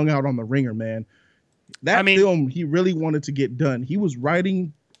Affleck got hung out on the ringer, man. Film, he really wanted to get done. He was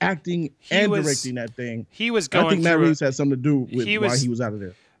writing, acting, and directing that thing. He was going I think Matt Reeves had something to do with why he was out of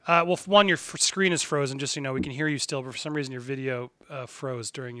there. Well, one, your screen is frozen. Just so you know, we can hear you still, but for some reason your video froze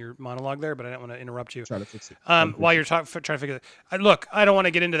during your monologue there. But I didn't want to interrupt you. Try to fix it. While you're trying to figure it. Look, I don't want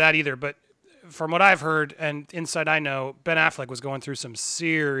to get into that either. But from what I've heard and inside I know, Ben Affleck was going through some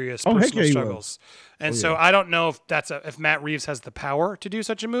serious personal struggles, and so I don't know if if Matt Reeves has the power to do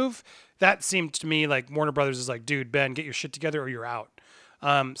such a move. That seemed to me like Warner Brothers is like, dude, Ben, get your shit together or you're out.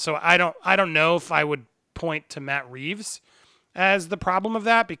 So I don't know if I would point to Matt Reeves as the problem of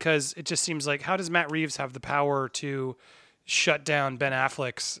that, because it just seems like, how does Matt Reeves have the power to shut down Ben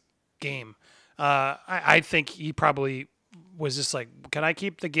Affleck's game? I think he probably was just like, can I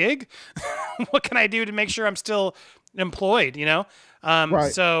keep the gig? What can I do to make sure I'm still employed?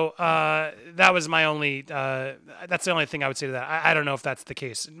 Right. So that was my only, that's the only thing I would say to that. I don't know if that's the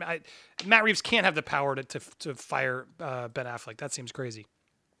case. Matt Reeves can't have the power to fire Ben Affleck. That seems crazy.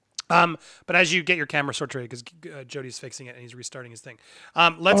 But as you get your camera sorted, because Jody's fixing it and he's restarting his thing.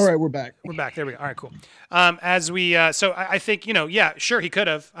 All right, we're back. We're back. There we go. All right, cool. So I think, yeah, sure, he could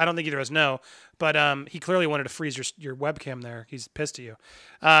have. I don't think either of us know, but he clearly wanted to freeze your webcam there. He's pissed at you.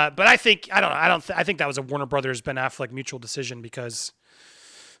 But I think, I don't know. I think that was a Warner Brothers Ben Affleck mutual decision because,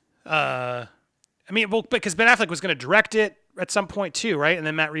 because Ben Affleck was going to direct it at some point too, right? And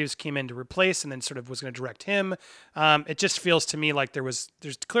then Matt Reeves came in to replace and then sort of was going to direct him. It just feels to me like there's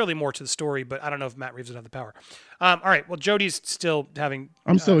clearly more to the story, but I don't know if Matt Reeves would have the power. All right. Well, Jody's still having...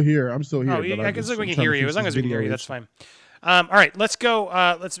 I'm still here. Oh, I guess we can hear you. As long as we can hear you, that's fine. All right. Let's go.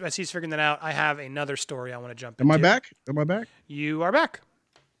 As he's figuring that out, I have another story I want to jump into. Am I back? You are back.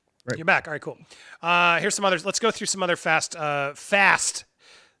 Right. You're back. All right, cool. Here's some others. Let's go through some other fast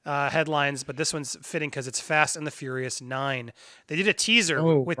headlines, but this one's fitting because it's Fast and the Furious 9. They did a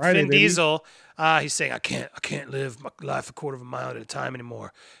teaser with Vin Diesel. He's saying, I can't live my life a quarter of a mile at a time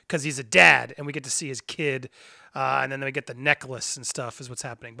anymore, because he's a dad, and we get to see his kid, and then we get the necklace and stuff is what's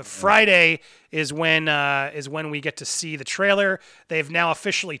happening. But Friday is when we get to see the trailer. They've now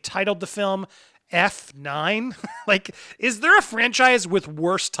officially titled the film F9. Like, is there a franchise with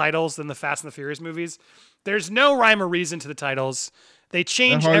worse titles than the Fast and the Furious movies? There's no rhyme or reason to the titles. They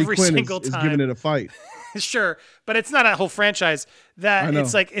change every single time. Is giving it a fight. Sure, but it's not a whole franchise.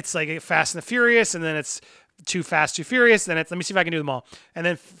 It's like Fast and the Furious, and then it's Too Fast, Too Furious. Then it's, let me see if I can do them all. And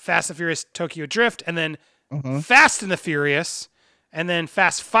then Fast and Furious Tokyo Drift, and then Fast and the Furious, and then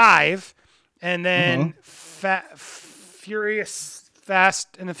Fast 5, and then Furious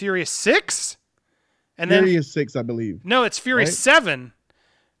Fast and the Furious 6, and Furious 6, I believe. No, it's Furious 7,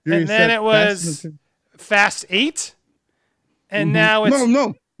 and then it was Fast 8. And now it's...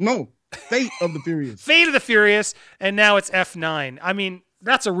 No. Fate of the Furious. Fate of the Furious, and now it's F9. I mean,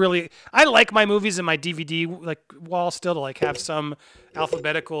 that's a really... I like my movies in my DVD wall still to have some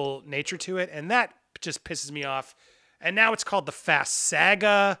alphabetical nature to it, and that just pisses me off. And now it's called the Fast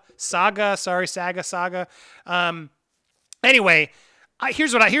Saga. Anyway,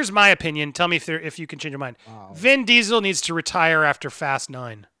 here's my opinion. Tell me if you can change your mind. Wow. Vin Diesel needs to retire after Fast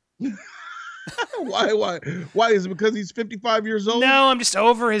 9. Why is it because he's 55 years old? No, I'm just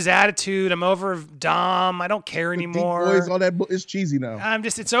over his attitude. I'm over Dom. I don't care anymore. Deep Boys, all that it's cheesy now.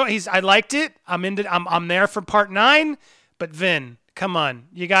 I liked it. I'm there for part 9, but Vin, come on.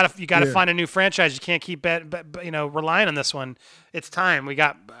 You gotta find a new franchise. You can't keep relying on this one. It's time. We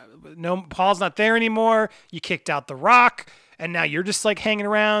got no Paul's not there anymore. You kicked out The Rock. And now you're just like hanging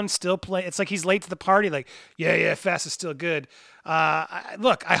around, still play. It's like he's late to the party. Like, yeah, Fast is still good.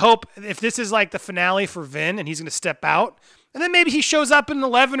 Look, I hope if this is like the finale for Vin and he's going to step out, and then maybe he shows up in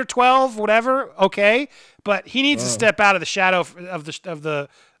 11 or 12, whatever. Okay, but he needs to step out of the shadow of the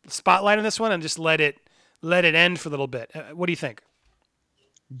spotlight on this one and just let it end for a little bit. What do you think?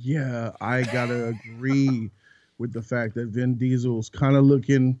 Yeah, I gotta agree with the fact that Vin Diesel's kind of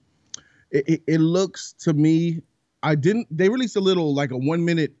looking. It looks to me. They released a little like a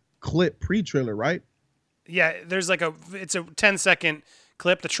 1-minute clip pre-trailer, right? Yeah, there's it's a 10-second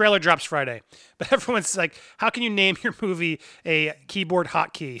clip. The trailer drops Friday. But everyone's like, how can you name your movie a keyboard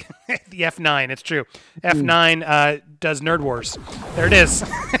hotkey? The F9, it's true. F9 does Nerd Wars. There it is.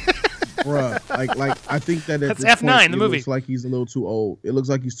 Bruh, like I think that that's F9, point, the movie. It looks like he's a little too old. It looks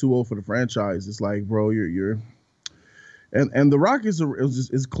like he's too old for the franchise. It's like, bro, you're and The Rock is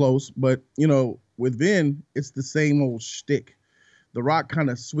close, but with Vin, it's the same old shtick. The Rock kind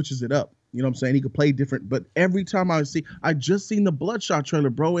of switches it up. You know what I'm saying? He could play different, but every time I just seen the Bloodshot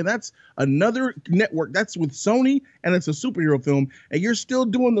trailer, bro, and that's another network. That's with Sony, and it's a superhero film, and you're still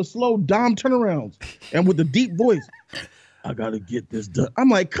doing the slow Dom turnarounds and with the deep voice. I gotta get this done. I'm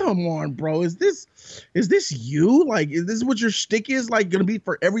like, come on, bro. Is this you? Like, is this what your shtick is like gonna be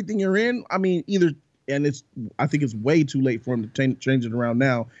for everything you're in? I mean, I think it's way too late for him to change it around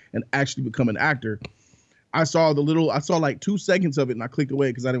now and actually become an actor. I saw like 2 seconds of it and I clicked away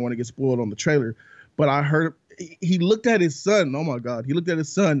because I didn't want to get spoiled on the trailer. But I heard he looked at his son. Oh my God. He looked at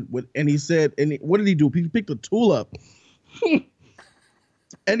his son and he said, and what did he do? He picked a tool up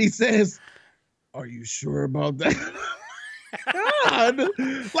and he says, "Are you sure about that?" God,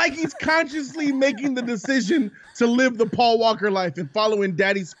 like he's consciously making the decision to live the Paul Walker life and follow in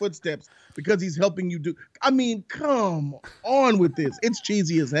daddy's footsteps because he's helping you do. I mean, come on with this. It's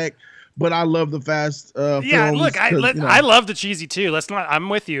cheesy as heck, but I love the Fast films. Look, I love the cheesy too. I'm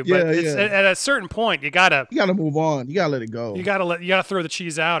with you, but at a certain point, you gotta move on. You gotta let it go. You gotta throw the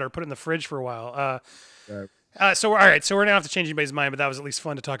cheese out or put it in the fridge for a while. So all right, so we're gonna have to change anybody's mind, but that was at least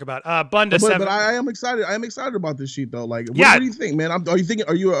fun to talk about. Bunda 7. But I am excited. I am excited about this sheet though. Like, what do you think, man? Are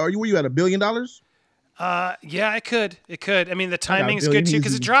you were you at $1 billion? Yeah, it could. I mean, the timing's good too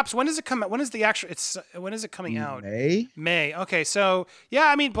because it drops. When does it come out? When is it coming out? May. Okay, so yeah,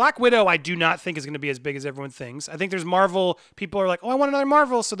 I mean, Black Widow, I do not think is going to be as big as everyone thinks. I think there's Marvel. People are like, oh, I want another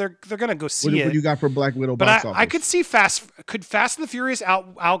Marvel, so they're going to go see it. What do you got for Black Widow? But I could see Fast and the Furious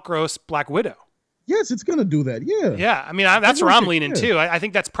outgross Black Widow. Yes, it's going to do that. Yeah. Yeah. I mean, that's where I'm leaning too. I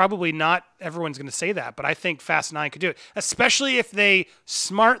think that's probably not everyone's going to say that, but I think Fast 9 could do it, especially if they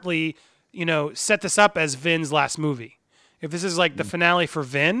smartly, set this up as Vin's last movie. If this is like the finale for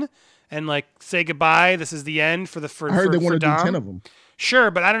Vin and like say goodbye, this is the end for I heard they want to Dom. do 10 of them.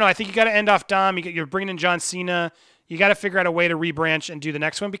 Sure, but I don't know. I think you got to end off Dom. You're bringing in John Cena. You got to figure out a way to rebranch and do the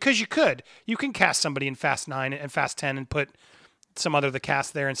next one because you can cast somebody in Fast 9 and Fast 10 and put some other the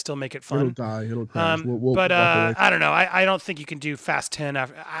cast there and still make it fun. It'll crash. I don't know. I don't think you can do Fast 10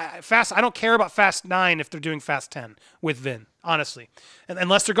 after I don't care about Fast 9 if they're doing Fast 10 with Vin, honestly. And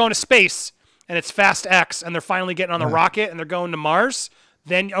unless they're going to space and it's Fast X and they're finally getting on the rocket and they're going to Mars,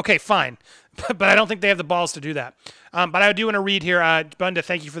 then okay, fine. But I don't think they have the balls to do that. But I do want to read here. Bunda,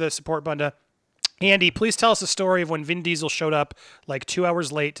 thank you for the support, Bunda. Andy, please tell us the story of when Vin Diesel showed up like 2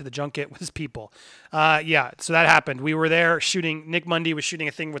 hours late to the junket with his people. Yeah, so that happened. We were there shooting. Nick Mundy was shooting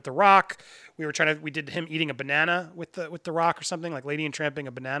a thing with The Rock. We did him eating a banana with The Rock or something, like Lady and Tramping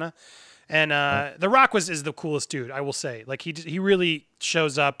a banana. And The Rock is the coolest dude, I will say. Like he really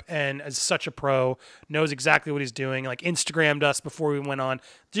shows up and is such a pro, knows exactly what he's doing. Like Instagrammed us before we went on.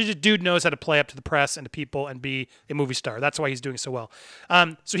 Dude knows how to play up to the press and to people and be a movie star. That's why he's doing so well.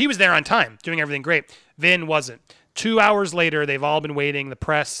 So he was there on time, doing everything great. Vin wasn't. 2 hours later, they've all been waiting, the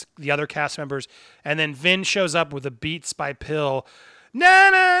press, the other cast members, and then Vin shows up with a Beats by Pill. Na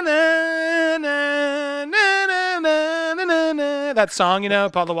na na na na na na na na. That song,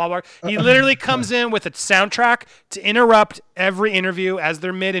 Paul the Wallbar. He literally comes in with a soundtrack to interrupt every interview as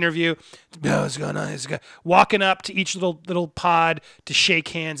they're mid-interview. What's going on? Walking up to each little pod to shake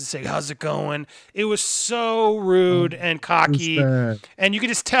hands and say, "How's it going?" It was so rude and cocky, and you could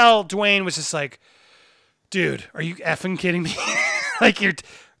just tell Dwayne was just like, "Dude, are you effing kidding me?" Like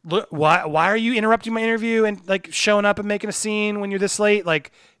look, why are you interrupting my interview and like showing up and making a scene when you're this late?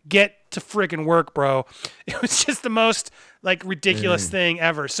 Like, get to freaking work, bro. It was just the most like ridiculous thing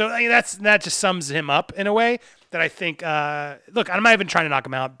ever. So I mean, that just sums him up in a way that I think. Look, I'm not even trying to knock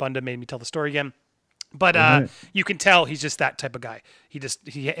him out. Bunda made me tell the story again. But you can tell he's just that type of guy.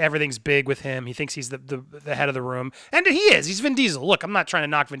 Everything's big with him. He thinks he's the head of the room, and he is. He's Vin Diesel. Look, I'm not trying to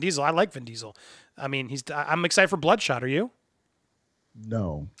knock Vin Diesel. I like Vin Diesel. I mean, I'm excited for Bloodshot. Are you?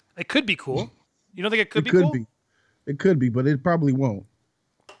 No. It could be cool. You don't think it could be cool? It could be, but it probably won't.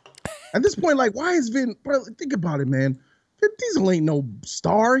 At this point, like, why is Vin? Bro, think about it, man. Vin Diesel ain't no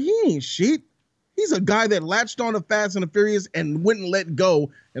star. He ain't shit. He's a guy that latched on to Fast and the Furious and wouldn't let go.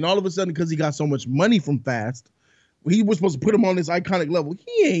 And all of a sudden, because he got so much money from Fast, he was supposed to put him on this iconic level.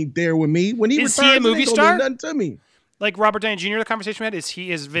 He ain't there with me. When he is retires, he a movie star? Nothing to me. Like Robert Downey Jr., the conversation we had,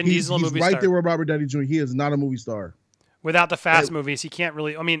 is Vin Diesel a movie star? He's right there with Robert Downey Jr. He is not a movie star. Without the Fast movies, he can't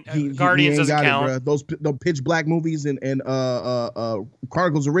really. I mean, Guardians doesn't count. Those Pitch Black movies and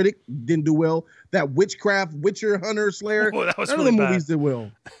Chronicles of Riddick didn't do well. That Witcher, Hunter, Slayer, none of the movies did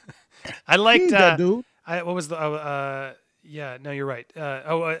well. I liked that dude. what was the? Yeah, no, you're right.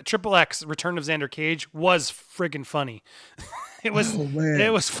 Triple X: Return of Xander Cage was friggin' funny. It was. Oh,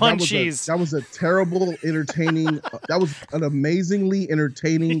 it was fun cheese. That was a terrible, entertaining. That was an amazingly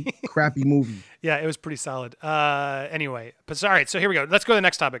entertaining, crappy movie. Yeah, it was pretty solid. Anyway, but all right. So here we go. Let's go to the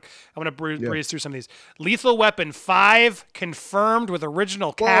next topic. I want to breeze through some of these. Lethal Weapon 5 confirmed with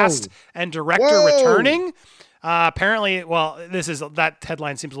original cast and director returning. Apparently, well, that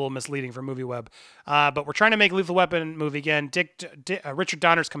headline seems a little misleading for MovieWeb, but we're trying to make Lethal Weapon movie again. Richard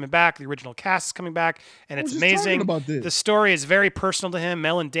Donner's coming back. The original cast is coming back, and it's amazing. The story is very personal to him.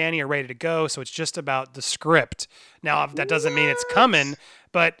 Mel and Danny are ready to go, so it's just about the script. Now, that doesn't mean it's coming,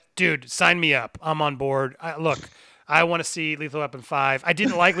 but dude, sign me up. I'm on board. Look, I want to see Lethal Weapon 5. I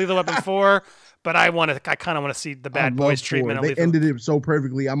didn't like Lethal Weapon 4. But I kind of want to see the bad boys treatment. They ended it so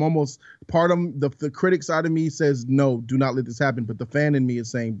perfectly. I'm almost part of the critic side of me says no, do not let this happen. But the fan in me is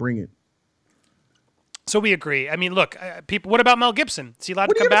saying bring it. So we agree. I mean, look, people. What about Mel Gibson? Is he allowed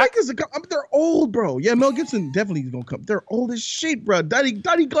to come back? They're old, bro. Yeah, Mel Gibson definitely is gonna come. They're old as shit, bro.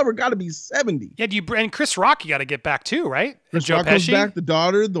 Donnie Glover got to be 70. Yeah, and Chris Rock, you got to get back too, right? Chris Rock goes back. The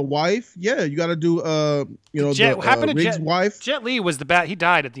daughter, the wife. Yeah, you got to do. Riggs' wife. Jet Li was the bat. He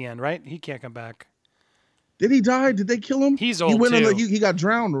died at the end, right? He can't come back. Did he die? Did they kill him? He's old too. He got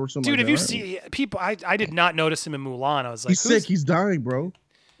drowned or something. Dude, like if you see people, I did not notice him in Mulan. I was like, he's sick. He's dying, bro.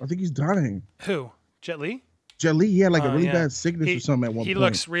 I think he's dying. Who? Jet Li? Jet Li, he had like a really bad sickness or something at one point. He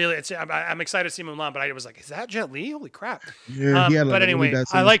looks really. I'm excited to see Mulan, but I was like, is that Jet Li? Holy crap! Yeah, he had but anyway,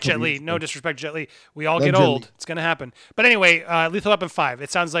 I like Jet Li. No disrespect, to Jet Li. We all get old. It's gonna happen. But anyway, Lethal Weapon 5.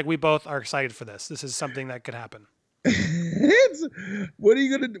 It sounds like we both are excited for this. This is something that could happen. What are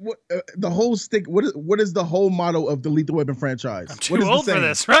you gonna do? The whole stick? What is the whole motto of the Lethal Weapon franchise? I'm too old for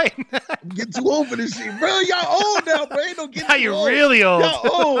this, right? Get too old for this shit, bro. Y'all old now, bro. Ain't no getting now you're old. Really old.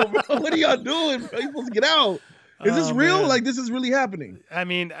 Y'all old, bro. What are y'all doing, bro? You supposed to get out. Is this real? Man. Like, this is really happening? I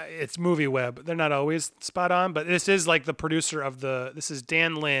mean, it's MovieWeb. They're not always spot on, but this is like the producer of this is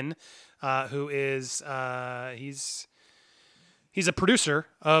Dan Lin, who is, he's a producer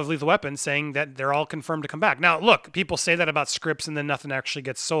of Lethal Weapon, saying that they're all confirmed to come back. Now, look, people say that about scripts and then nothing actually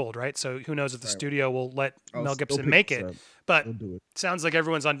gets sold, right? So who knows if the studio will let Mel Gibson make it. But it sounds like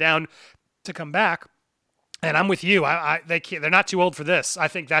everyone's on down to come back. And I'm with you. They're not too old for this. I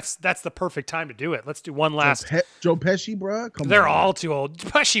think that's the perfect time to do it. Let's do one last. Joe Pesci, bro. They're all too old.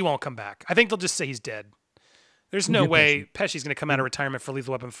 Pesci won't come back. I think they'll just say he's dead. There's no way Pesci's going to come out of retirement for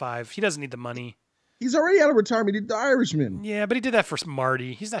Lethal Weapon 5. He doesn't need the money. He's already out of retirement. He did The Irishman. Yeah, but he did that for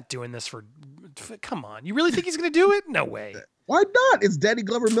Marty. He's not doing this for. Come on, you really think he's going to do it? No way. Why not? It's Danny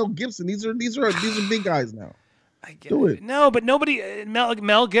Glover, Mel Gibson. These are big guys now. I get it. No, but nobody.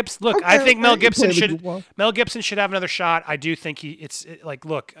 Mel Gibson. Look, I think Mel Gibson should have another shot. I do think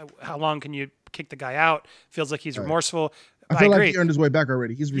look, how long can you kick the guy out? Feels like he's remorseful. I feel like he earned his way back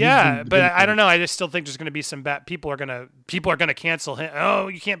already. But I don't know. I just still think there's going to be some bad people are going to cancel him. Oh,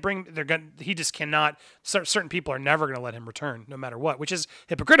 you can't bring. He just cannot. Certain people are never going to let him return, no matter what, which is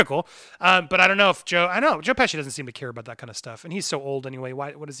hypocritical. But I don't know if Joe Pesci doesn't seem to care about that kind of stuff, and he's so old anyway.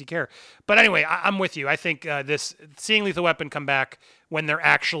 What does he care? But anyway, I'm with you. I think seeing Lethal Weapon come back when they're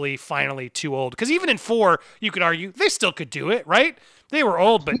actually finally too old, because even in 4, you could argue they still could do it, right? They were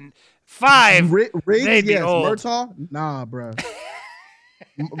old, but. 5, Riggs, they'd be old. Murtaugh? Nah, bro.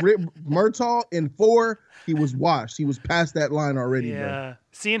 Murtaugh in 4, he was washed. He was past that line already, bro. Yeah.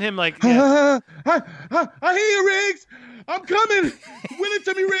 Seeing him like, yeah. I hear you, Riggs. I'm coming. Win it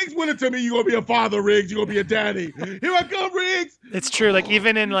to me, Riggs. Win it to me. You're going to be a father, Riggs. You're going to be a daddy. Here I come, Riggs. It's true. Like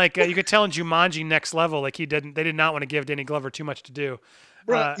even in like, you could tell in Jumanji Next Level, like they did not want to give Danny Glover too much to do.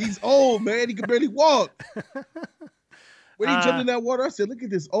 Bro, he's old, man. He can barely walk. When he jumped in that water, I said, look at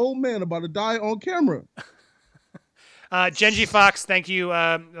this old man about to die on camera. Genji Fox, thank you.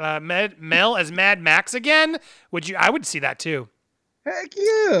 Mel as Mad Max again. I would see that too. Heck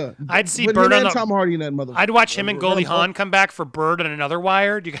yeah! I'd see Bird on Tom Hardy in that mother. I'd watch him and Goldie Hawn come back for Bird on Another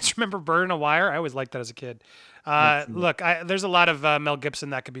Wire. Do you guys remember Bird on a Wire? I always liked that as a kid. Look, there's a lot of Mel Gibson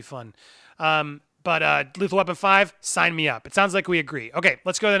that could be fun. But Lethal Weapon 5, sign me up. It sounds like we agree. Okay,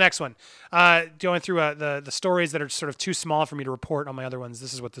 let's go to the next one. Going through the stories that are sort of too small for me to report on my other ones.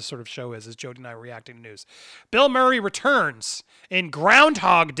 This is what this sort of show is Jody and I reacting to news. Bill Murray returns in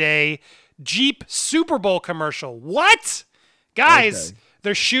Groundhog Day Jeep Super Bowl commercial. What? Guys,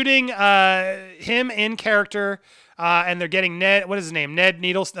 They're shooting him in character, and they're getting Ned, what is his name? Ned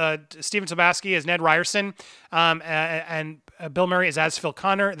Needles, Stephen Tobolowsky as Ned Ryerson, and Bill Murray is as Phil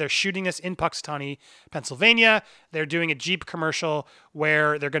Connor. They're shooting this in Punxsutawney, Pennsylvania. They're doing a Jeep commercial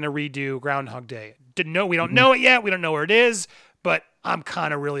where they're going to redo Groundhog Day. We don't know it yet. We don't know where it is, but I'm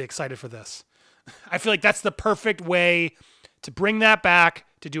kind of really excited for this. I feel like that's the perfect way to bring that back,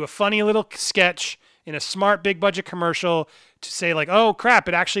 to do a funny little sketch in a smart big budget commercial, to say like, oh crap,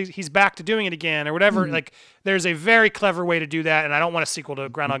 he's back to doing it again or whatever. Like there's a very clever way to do that. And I don't want a sequel to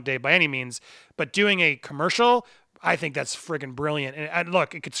Groundhog Day by any means, but doing a commercial, I think that's friggin' brilliant. And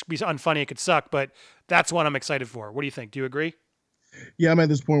look, it could be unfunny, it could suck, but that's what I'm excited for. What do you think? Do you agree? Yeah, I'm at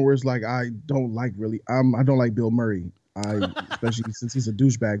this point where it's like, I don't like Bill Murray. Especially since he's a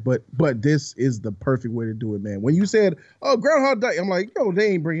douchebag, but this is the perfect way to do it, man. When you said, "Oh, Groundhog Day," I'm like, "Yo,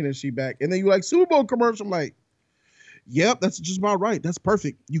 they ain't bringing this shit back." And then you like Super Bowl commercial, I'm like, "Yep, that's just about right. That's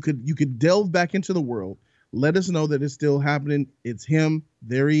perfect." You could delve back into the world, let us know that it's still happening. It's him.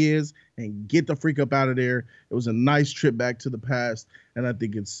 There he is, and get the freak up out of there. It was a nice trip back to the past, and I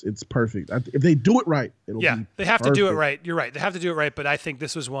think it's perfect. If they do it right, it'll be they have perfect. to do it right. You're right. They have to do it right, but I think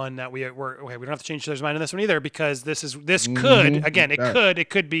this was one that we don't have to change each other's mind on this one either, because this could, again, it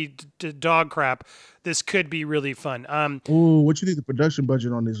could be dog crap. This could be really fun. Ooh, what you think the production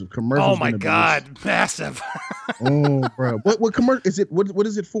budget on this commercial? Oh my God, massive. Oh, bro. What commercial is it? What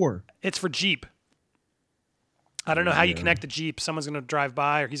is it for? It's for Jeep. I don't know how you connect the Jeep. Someone's going to drive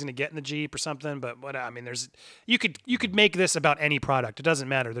by, or he's going to get in the Jeep or something. But you could make this about any product. It doesn't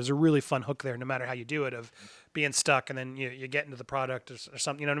matter. There's a really fun hook there, no matter how you do it, of being stuck and then you get into the product or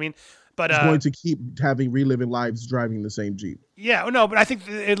something. You know what I mean? But it's going to keep reliving lives driving the same Jeep. Yeah, no, but I think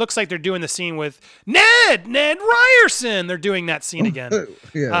it looks like they're doing the scene with Ned Ryerson. They're doing that scene again,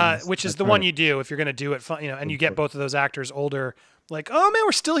 which is the one you do if you're going to do it. And you get both of those actors older. Like, oh man,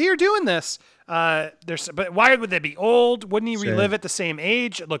 we're still here doing this. But why would they be old? Wouldn't he relive at the same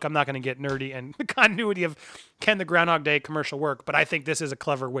age? Look, I'm not going to get nerdy and the continuity of can the Groundhog Day commercial work, but I think this is a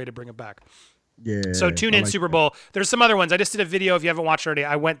clever way to bring it back. Yeah. So tune in Super Bowl. There's some other ones. I just did a video. If you haven't watched already,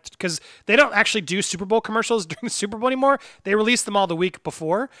 I went because they don't actually do Super Bowl commercials during the Super Bowl anymore. They release them all the week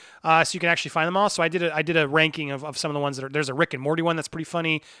before, so you can actually find them all. So I did a ranking of some of the ones that are. There's a Rick and Morty one that's pretty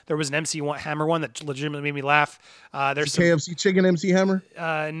funny. There was an MC Hammer one that legitimately made me laugh. There's some, KFC chicken MC Hammer.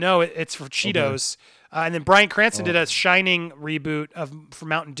 No, it's for Cheetos. Okay. And then Bryan Cranston did a Shining reboot for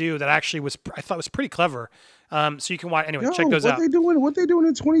Mountain Dew that actually I thought was pretty clever. So you can watch anyway. Check those out. What they doing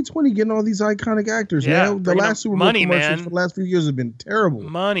in 2020? Getting all these iconic actors. Yeah, man. The last Super Bowl commercials for the last few years have been terrible.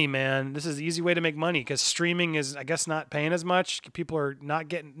 Money, man. This is the easy way to make money because streaming is, I guess, not paying as much. People are not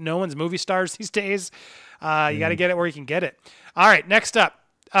getting. No one's movie stars these days. You got to get it where you can get it. All right, next up.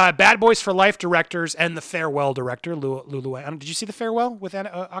 Bad Boys for Life directors and The Farewell director, Lulu Wang. Did you see The Farewell with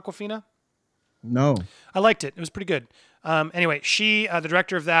Awkwafina? No. I liked it. It was pretty good. Anyway, she, the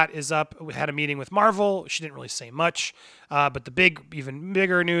director of that, is up. We had a meeting with Marvel. She didn't really say much. But the even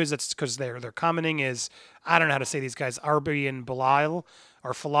bigger news, that's because they're commenting, is, I don't know how to say these guys, Arbi and Bilal,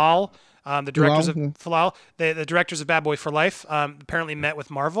 or Falal, the directors of Falal, the directors of Bad Boys for Life, apparently met with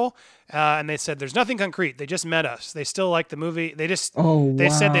Marvel, and they said there's nothing concrete. They just met us. They still like the movie. They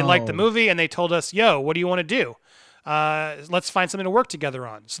said they liked the movie, and they told us, yo, what do you want to do? Let's find something to work together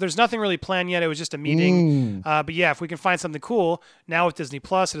on. So there's nothing really planned yet. It was just a meeting. But yeah, if we can find something cool, now with Disney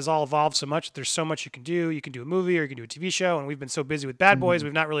Plus, it has all evolved so much. There's so much you can do. You can do a movie or you can do a TV show. And we've been so busy with Bad Boys,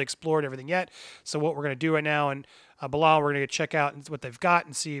 we've not really explored everything yet. So what we're going to do right now, and Bilal, we're going to check out what they've got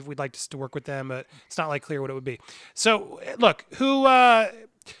and see if we'd like to work with them. But it's not like clear what it would be. So look,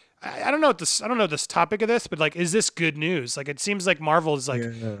 I don't know I don't know this topic of this, but like, is this good news? Like, it seems like Marvel is like,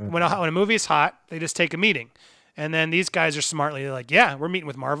 Yeah. when a movie is hot, they just take a meeting. And then these guys are smartly like, yeah, we're meeting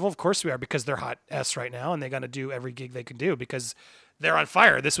with Marvel. Of course we are, because they're hot S right now, and they got to do every gig they can do because they're on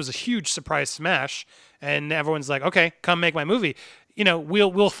fire. This was a huge surprise smash, and everyone's like, okay, come make my movie. You know,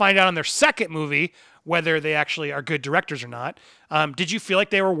 we'll find out on their second movie whether they actually are good directors or not. Did you feel like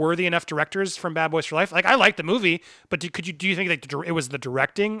they were worthy enough directors from Bad Boys for Life? Like, I liked the movie, but do you think like it was the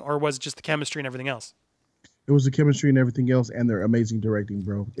directing, or was it just the chemistry and everything else? It was the chemistry and everything else, and their amazing directing,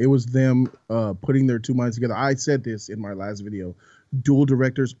 bro. It was them putting their two minds together. I said this in my last video. Dual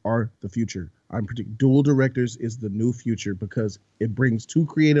directors are the future. I'm predicting dual directors is the new future because it brings two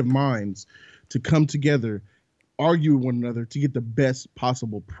creative minds to come together, argue with one another to get the best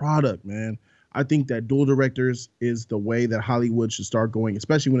possible product, man. I think that dual directors is the way that Hollywood should start going,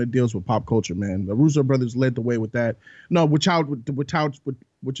 especially when it deals with pop culture, man. The Russo brothers led the way with that. No, Wachowski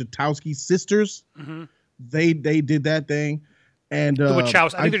sisters. Mm-hmm. They did that thing, and the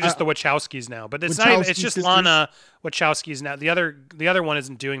Wachowskis. I think they're just the Wachowskis now, but it's not even, it's just sisters. Lana Wachowski's now. The other one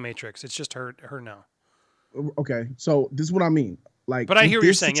isn't doing Matrix. It's just her now. Okay, so this is what I mean. Like, but I hear what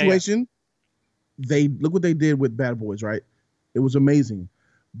you're saying. Situation, they look what they did with Bad Boys, right? It was amazing,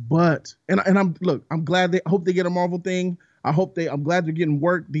 but and I'm glad I hope they get a Marvel thing. I'm glad they're getting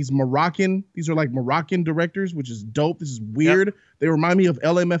work. These are like Moroccan directors, which is dope. This is weird. Yep. They remind me of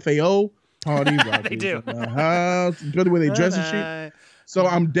LMFAO. Party they do. The way they dress and shit. So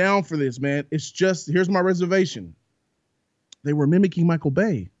I'm down for this, man. It's just, here's my reservation. They were mimicking Michael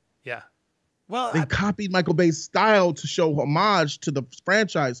Bay. Yeah. Well, they copied Michael Bay's style to show homage to the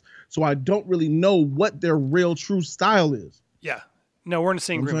franchise. So I don't really know what their real true style is. Yeah. No, we're in the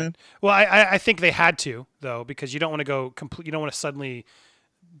same agreement. Well, I think they had to, though, because you don't want to go complete. You don't want to suddenly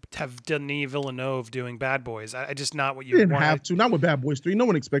have Denis Villeneuve doing Bad Boys. I just not what you didn't have to. Not with Bad Boys 3. No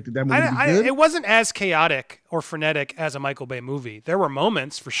one expected that movie to be good. It wasn't as chaotic or frenetic as a Michael Bay movie. There were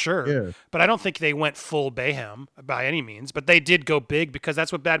moments for sure, but I don't think they went full Bayhem by any means. But they did go big because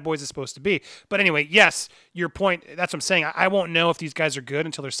that's what Bad Boys is supposed to be. But anyway, yes, your point. That's what I'm saying. I won't know if these guys are good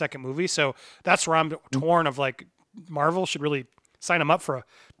until their second movie. So that's where I'm torn of like Marvel should really sign them up for a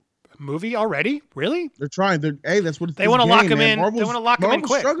movie already? Really? They're trying. That's what they want to lock them in. They want to lock them in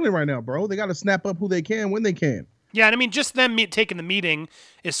quick. Struggling right now, bro. They got to snap up who they can when they can. Yeah, and I mean, just them taking the meeting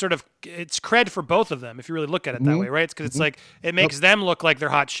is sort of, it's cred for both of them if you really look at it that way, right? It's because it's like it makes them look like they're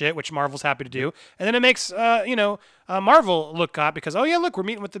hot shit, which Marvel's happy to do, and then it makes Marvel look hot because oh yeah, look, we're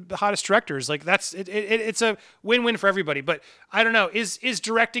meeting with the hottest directors. Like that's it. It's a win-win for everybody. But I don't know. Is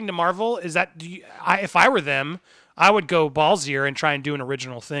directing to Marvel? Is that if I were them, I would go ballsier and try and do an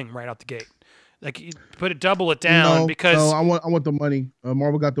original thing right out the gate. Like you double it down because I want the money.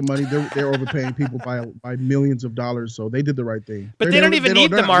 Marvel got the money. They're overpaying people by millions of dollars, so they did the right thing. But they don't even need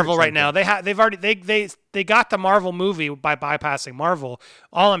the Marvel right now. They got the Marvel movie by bypassing Marvel.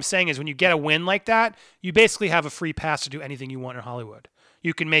 All I'm saying is when you get a win like that, you basically have a free pass to do anything you want in Hollywood.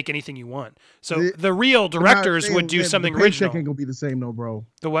 You can make anything you want. So the real directors would do something original. The paycheck ain't gonna be the same, though, bro.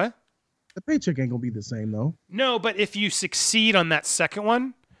 The what? The paycheck ain't gonna be the same, though. No, but if you succeed on that second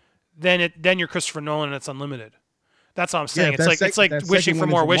one, then you're Christopher Nolan and it's unlimited. That's all I'm saying. It's like wishing for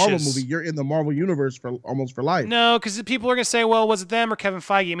more wishes. Marvel movie, you're in the Marvel universe for almost for life. No, because people are gonna say, well, was it them or Kevin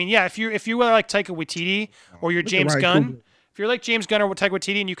Feige? I mean, yeah, if you were like Taika Waititi or you're James Gunn, if you're like James Gunn or Taika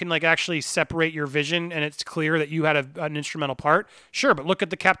Waititi and you can like actually separate your vision and it's clear that you had an instrumental part, sure. But look at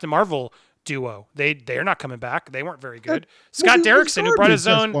the Captain Marvel duo. They're not coming back. They weren't very good. Scott Derrickson, who brought his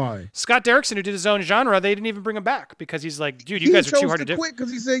own Scott Derrickson, who did his own genre, they didn't even bring him back because he's like, dude, you guys are too hard to do. Quit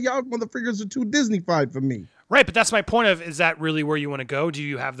because he said y'all motherfuckers are too Disney-fied for me. Right, but that's my point of, is that really where you want to go? Do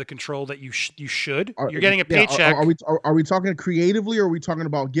you have the control that you should? You're getting a paycheck. Are we talking creatively or are we talking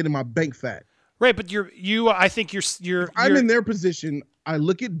about getting my bank fat? Right, but I think you're I'm in their position. I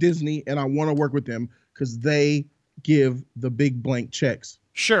look at Disney and I want to work with them because they give the big blank checks.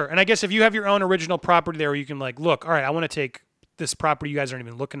 Sure, and I guess if you have your own original property there where you can like, look, all right, I want to take this property you guys aren't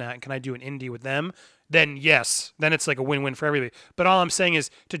even looking at, and can I do an indie with them? Then yes, then it's like a win-win for everybody. But all I'm saying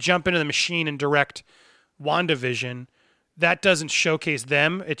is to jump into the machine and direct WandaVision, that doesn't showcase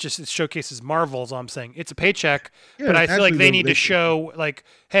them. It showcases Marvel. Is all I'm saying. It's a paycheck, but I feel like they need to show like,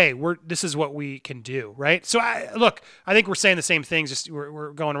 hey, this is what we can do, right? So I think we're saying the same things, just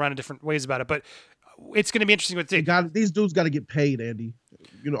we're going around in different ways about it, but it's going to be interesting what these dudes got to get paid, Andy.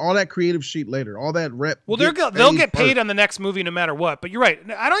 You know, all that creative sheet later, all that rep. Well, they'll get paid on the next movie no matter what. But you're right.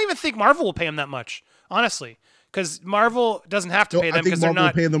 I don't even think Marvel will pay them that much, honestly, because Marvel doesn't have to pay them because they're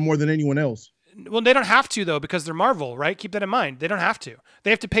not. Will pay them more than anyone else. Well, they don't have to though because they're Marvel, right? Keep that in mind. They don't have to. They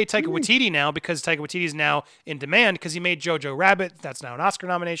have to pay Taika Waititi now because Taika Waititi is now in demand because he made Jojo Rabbit. That's now an Oscar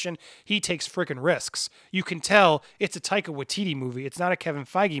nomination. He takes freaking risks. You can tell it's a Taika Waititi movie. It's not a Kevin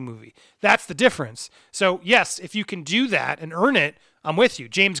Feige movie. That's the difference. So yes, if you can do that and earn it, I'm with you.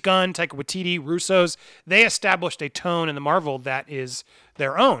 James Gunn, Taika Waititi, Russo's, they established a tone in the Marvel that is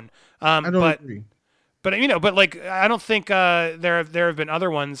their own. I don't agree. But but like I don't think there have been other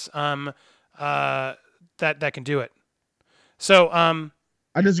ones that can do it. So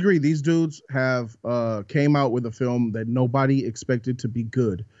I disagree. These dudes have came out with a film that nobody expected to be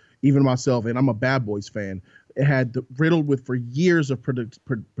good, even myself. And I'm a Bad Boys fan. It had riddled with for years of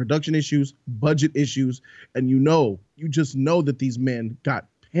production issues, budget issues, and you just know that these men got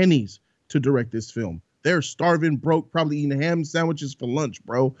pennies to direct this film. They're starving, broke, probably eating ham sandwiches for lunch,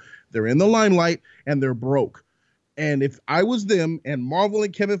 bro. They're in the limelight and they're broke. And if I was them and Marvel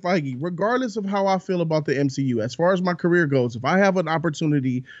and Kevin Feige, regardless of how I feel about the MCU, as far as my career goes, if I have an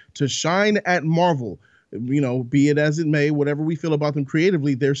opportunity to shine at Marvel, be it as it may, whatever we feel about them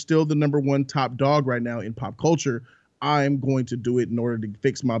creatively, they're still the #1 top dog right now in pop culture. I'm going to do it in order to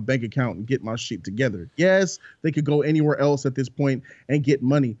fix my bank account and get my shit together. Yes, they could go anywhere else at this point and get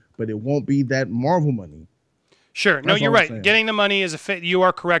money, but it won't be that Marvel money. Sure. No, you're right. Getting the money is a fit. You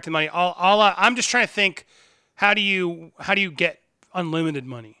are correct. The money. I'm just trying to think. How do you get unlimited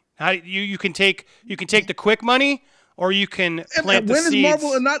money? You can take the quick money, or you can plant the seeds. When is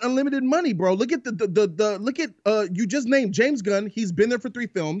Marvel not unlimited money, bro? Look at you just named James Gunn. He's been there for 3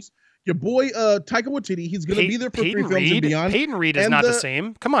 films. Your boy Taika Waititi, he's going to be there for 3 films and beyond. Peyton Reed is not the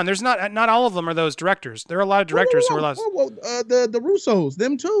same. Come on, there's not all of them are those directors. There are a lot of directors who are lost. The Russos,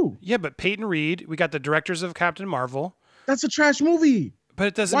 them too. Yeah, but Peyton Reed, we got the directors of Captain Marvel. That's a trash movie. But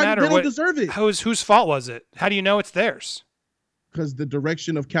it doesn't matter. They don't deserve it. Whose fault was it? How do you know it's theirs? Because the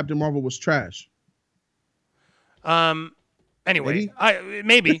direction of Captain Marvel was trash. Anyway,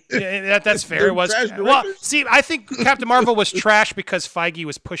 maybe that's fair. It was well. See, I think Captain Marvel was trash because Feige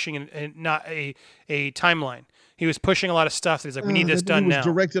was pushing not a timeline. He was pushing a lot of stuff. He's like, we need this done now. It was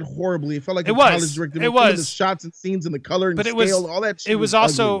directed horribly. It felt like it was. It was the shots and scenes and the color and scale, all that shit. It was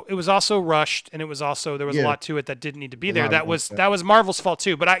also rushed, and there was a lot to it that didn't need to be there. That was Marvel's fault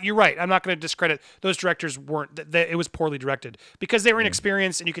too. But you're right. I'm not going to discredit those directors. It was poorly directed because they were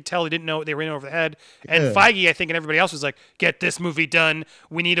inexperienced, and you could tell they didn't know they were in over the head. And Feige, I think, and everybody else was like, get this movie done.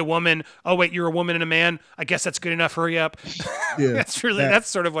 We need a woman. Oh wait, you're a woman and a man. I guess that's good enough. Hurry up. Yeah, that's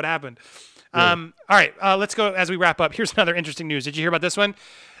sort of what happened. Yeah. All right, let's go as we wrap up. Here's another interesting news. Did you hear about this one?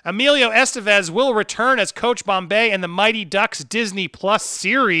 Emilio Estevez will return as Coach Bombay in the Mighty Ducks Disney Plus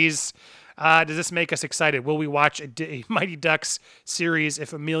series. Does this make us excited? Will we watch a Mighty Ducks series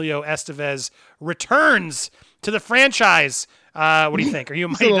if Emilio Estevez returns to the franchise? What do you think? Are you a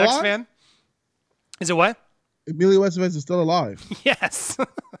Mighty Ducks fan? Is it what? Emilio Estevez is still alive. Yes.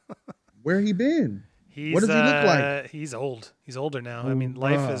 Where he been? What does he look like? He's old. He's older now. I mean,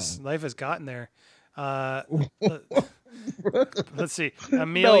 life has gotten there. Let's see.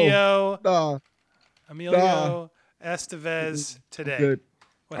 Emilio Estevez today. Good.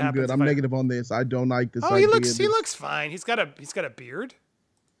 I'm good. I'm negative on this. I don't like this. He looks fine. He's got a beard.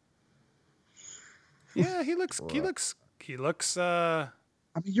 Yeah, he looks.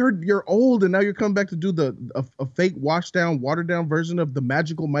 I mean, you're old, and now you're coming back to do a fake washed down, watered down version of the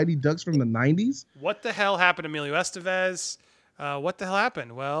magical Mighty Ducks from the 90s. What the hell happened to Emilio Estevez? What the hell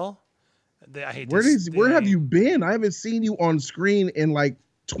happened? Well, where have you been? I haven't seen you on screen in like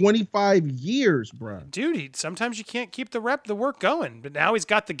 25 years, bro. Dude, sometimes you can't keep the work going. But now he's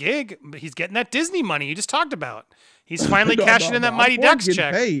got the gig. He's getting that Disney money you just talked about. He's finally cashing in that Mighty Ducks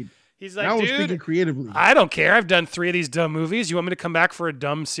check. Paid. He's like, dude, speaking creatively. I don't care. I've done 3 of these dumb movies. You want me to come back for a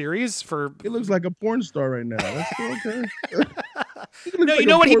dumb series? He looks like a porn star right now. That's still okay. No, you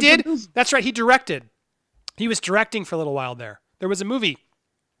know what he did? That's right. He directed. He was directing for a little while there. There was a movie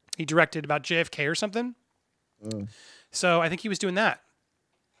he directed about JFK or something. So I think he was doing that.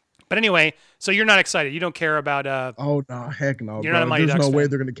 But anyway, so you're not excited. You don't care about. Oh no, heck no. You're not a Mighty Ducks fan. There's no way fan.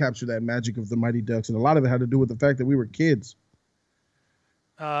 they're going to capture that magic of the Mighty Ducks, and a lot of it had to do with the fact that we were kids.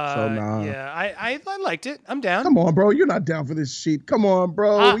 Yeah, I liked it. I'm down. Come on, bro. You're not down for this shit. Come on,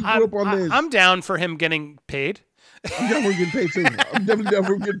 bro. We grew up on this. I'm down for him getting paid. I'm down for getting paid too. I'm definitely down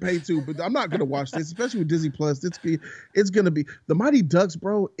for getting paid too. But I'm not gonna watch this, especially with Disney Plus. It's gonna be the Mighty Ducks,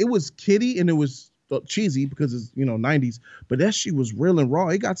 bro. It was kiddie and it was cheesy because it's 90s, but that shit was real and raw.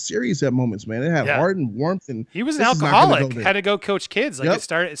 It got serious at moments, man. It had heart and warmth, and he was an alcoholic. Had to go coach kids. Like it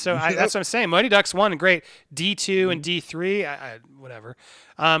started. So that's what I'm saying. Mighty Ducks 1, great. D2 and D3, whatever.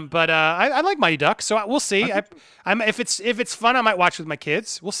 But I like Mighty Ducks, so we'll see. If it's fun, I might watch with my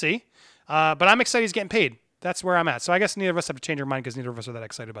kids. We'll see. But I'm excited he's getting paid. That's where I'm at. So I guess neither of us have to change our mind because neither of us are that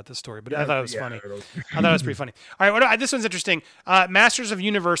excited about this story. But I thought it was funny. I thought it was pretty funny. All right, this one's interesting. Masters of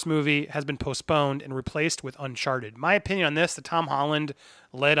Universe movie has been postponed and replaced with Uncharted. My opinion on this, the Tom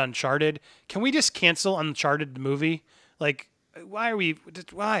Holland-led Uncharted. Can we just cancel Uncharted the movie? Like, why are we?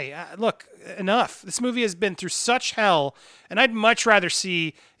 Why? Look, enough. This movie has been through such hell, and I'd much rather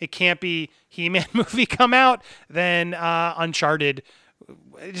see a campy He-Man movie come out than Uncharted.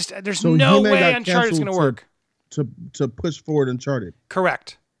 There's no way Uncharted's going to work. To push forward Uncharted.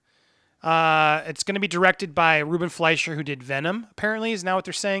 Correct. It's going to be directed by Ruben Fleischer, who did Venom. Apparently, is now what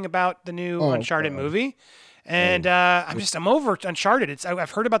they're saying about the new Uncharted movie. And I'm over Uncharted.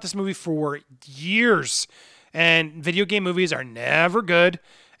 I've heard about this movie for years, and video game movies are never good.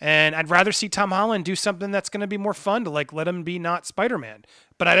 And I'd rather see Tom Holland do something that's going to be more fun to like let him be not Spider-Man.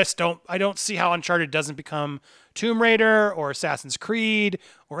 But I don't see how Uncharted doesn't become Tomb Raider or Assassin's Creed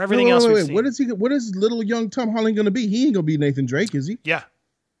or everything else we've seen. What is little young Tom Holland going to be? He ain't going to be Nathan Drake, is he? Yeah.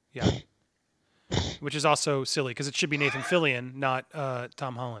 Which is also silly because it should be Nathan Fillion, not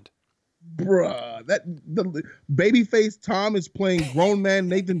Tom Holland. Bruh, the babyface Tom is playing grown man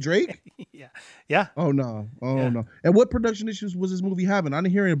Nathan Drake? Yeah. Oh no. No. And what production issues was this movie having? I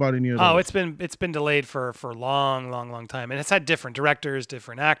didn't hear about any of those. Oh, it's been delayed for a long time, and it's had different directors,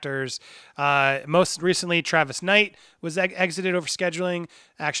 different actors. Most recently, Travis Knight was exited over scheduling.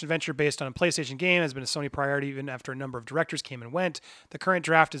 Action adventure based on a PlayStation game has been a Sony priority even after a number of directors came and went. The current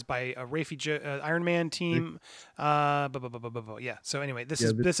draft is by a Iron Man team. Yeah. So anyway,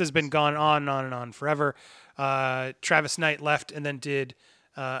 this has been gone on and on forever. Travis Knight left and then did.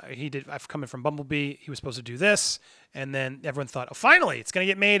 I've coming from Bumblebee. He was supposed to do this, and then everyone thought, oh, finally, it's going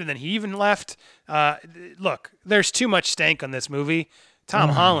to get made, and then he even left. Look, there's too much stank on this movie. Tom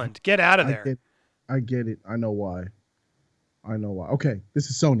Holland, get out of there. I get it. I know why. Okay, this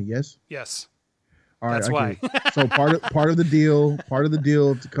is Sony, yes? Yes. All right, that's why. So part of the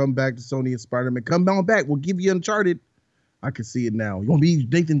deal to come back to Sony and Spider-Man, come on back. We'll give you Uncharted. I can see it now. You want to be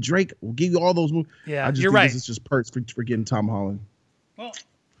Nathan Drake? We'll give you all those movies. Yeah, I just you're think right. This is just perks for getting Tom Holland. Well,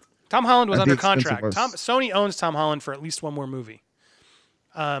 Tom Holland was under contract. Sony owns Tom Holland for at least one more movie.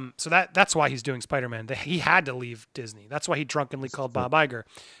 So that's why he's doing Spider-Man. He had to leave Disney. That's why he drunkenly called Bob Iger.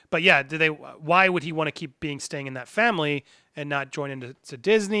 But yeah, why would he want to keep staying in that family and not join into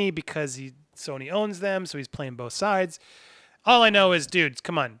Disney? Because Sony owns them, so he's playing both sides. All I know is, dudes,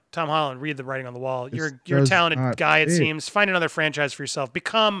 come on, Tom Holland, read the writing on the wall. You're a talented guy, it seems. Find another franchise for yourself.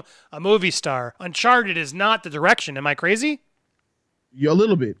 Become a movie star. Uncharted is not the direction. Am I crazy? Yeah, a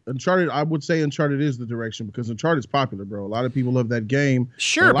little bit. Uncharted, I would say Uncharted is the direction because Uncharted's popular, bro. A lot of people love that game.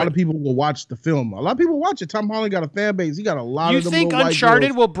 Sure. A lot of people will watch the film. A lot of people watch it. Tom Holland got a fan base. He got a lot of them. You think little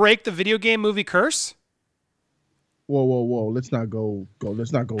Uncharted will break the video game movie curse? Whoa. Let's not go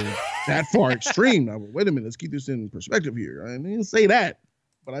that far extreme. Now, wait a minute. Let's keep this in perspective here. I didn't say that,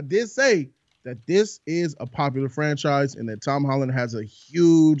 but I did say that this is a popular franchise and that Tom Holland has a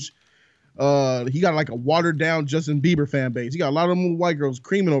huge he got like a watered down Justin Bieber fan base. He got a lot of them white girls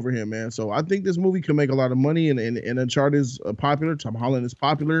creaming over him, man. So I think this movie can make a lot of money and Uncharted is popular. Tom Holland is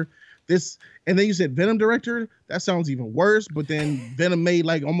popular. And then you said Venom director. That sounds even worse. But then Venom made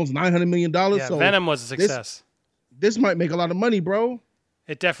like almost $900 million. Yeah, so Venom was a success. This might make a lot of money, bro.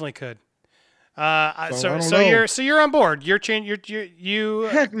 It definitely could. So you're on board. You.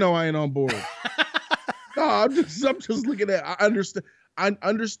 Heck no, I ain't on board. No, I'm just looking at. I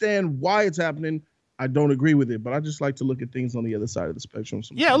understand why it's happening. I don't agree with it, but I just like to look at things on the other side of the spectrum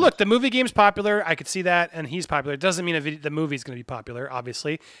sometimes. Yeah, look, the movie game's popular. I could see that, and he's popular. It doesn't mean the movie's going to be popular,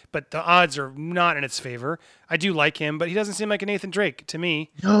 obviously, but the odds are not in its favor. I do like him, but he doesn't seem like a Nathan Drake to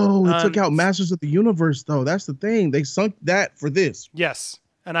me. No, they took out Masters of the Universe, though. That's the thing. They sunk that for this. Yes,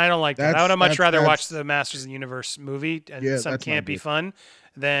 and I don't like that. I would much rather watch the Masters of the Universe movie and some campy fun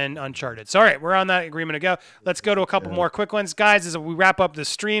than Uncharted. So, all right, we're on that agreement to go. Let's go to a couple more quick ones. Guys, as we wrap up the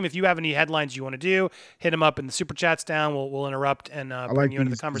stream, if you have any headlines you want to do, hit them up in the super chats down. We'll interrupt and bring you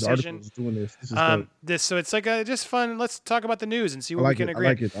into the conversation. This is dope. So it's like just fun. Let's talk about the news and see what we can agree.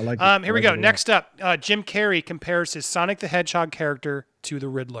 I like it. Here we go. Next up, Jim Carrey compares his Sonic the Hedgehog character to the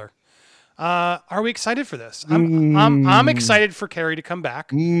Riddler. Are we excited for this? I'm excited for Carrey to come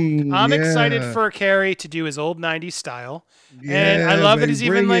back. I'm excited for Carrey to do his old 90s style. And I love that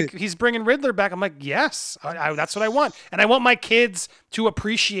he's bringing Riddler back. I'm like, yes, that's what I want. And I want my kids to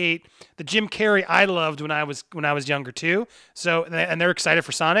appreciate the Jim Carrey I loved when I was younger too. So, and they're excited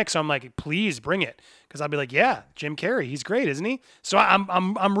for Sonic. So I'm like, please bring it. Cause I'll be like, yeah, Jim Carrey, he's great, isn't he? So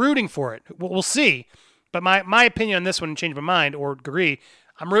I'm rooting for it. We'll see. But my opinion on this one changed my mind or agree.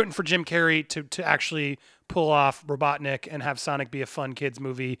 I'm rooting for Jim Carrey to actually pull off Robotnik and have Sonic be a fun kids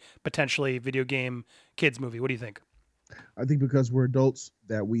movie, potentially video game kids movie? What do you think? I think because we're adults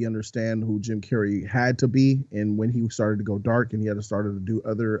that we understand who Jim Carrey had to be, and when he started to go dark and he had to start to do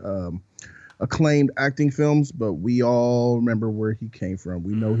other acclaimed acting films, but we all remember where he came from.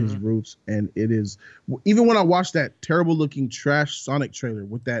 We know his roots, and it is, even when I watched that terrible looking trash Sonic trailer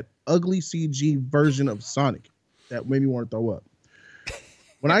with that ugly CG version of Sonic, that made me want to throw up.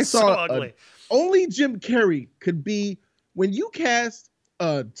 When I saw only Jim Carrey could be, when you cast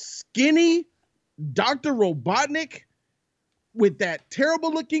a skinny Dr. Robotnik with that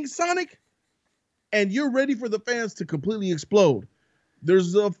terrible looking Sonic, and you're ready for the fans to completely explode.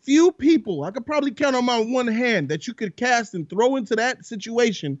 There's a few people, I could probably count on my one hand, that you could cast and throw into that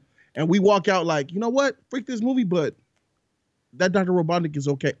situation, and we walk out like, you know what? Freak this movie, but that Dr. Robotnik is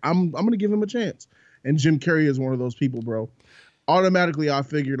okay. I'm going to give him a chance. And Jim Carrey is one of those people, bro. Automatically, I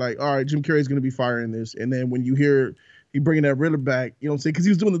figured, like, all right, Jim Carrey's going to be firing this. And then when you hear he bringing that Riddler back, you know what I'm saying? Because he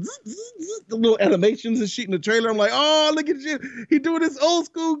was doing the little animations and shit in the trailer. I'm like, oh, look at you. He doing this old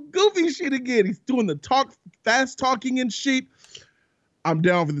school goofy shit again. He's doing the fast talking and shit. I'm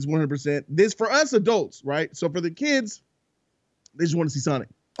down for this 100%. This for us adults, right? So for the kids, they just want to see Sonic.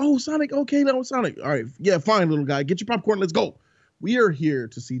 Oh, Sonic. Okay, no, Sonic. All right. Yeah, fine, little guy. Get your popcorn. Let's go. We are here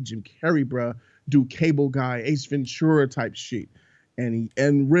to see Jim Carrey, bruh, do Cable Guy, Ace Ventura type shit, and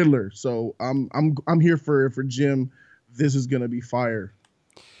Riddler. So I'm here for Jim. This is gonna be fire.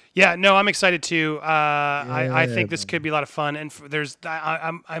 Yeah, no, I'm excited too. I think this could be a lot of fun, and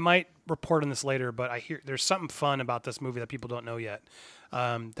I might report on this later, but I hear there's something fun about this movie that people don't know yet.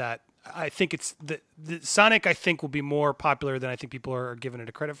 That I think it's the Sonic. I think will be more popular than I think people are giving it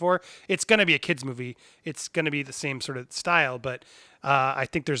a credit for. It's going to be a kids movie. It's going to be the same sort of style, but I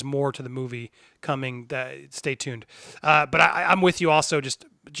think there's more to the movie coming. Stay tuned. But I'm with you also. Just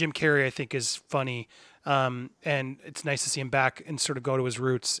Jim Carrey, I think, is funny. And it's nice to see him back and sort of go to his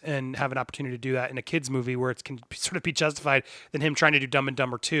roots and have an opportunity to do that in a kids movie where it can sort of be justified than him trying to do Dumb and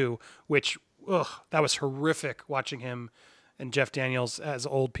Dumber 2, which, that was horrific watching him and Jeff Daniels as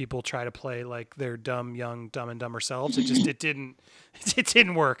old people try to play like their dumb, young, Dumb and Dumber selves. It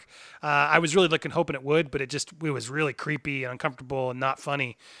didn't work. I was really hoping it would, but it was really creepy and uncomfortable and not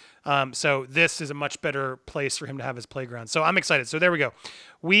funny. So this is a much better place for him to have his playground. So I'm excited. So there we go.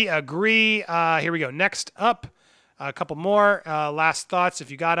 We agree. Here we go. Next up, a couple more last thoughts.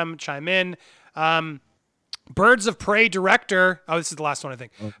 If you got them, chime in. Birds of Prey director. Oh, this is the last one, I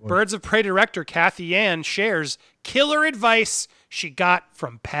think. Birds of Prey director Kathy Yan shares killer advice she got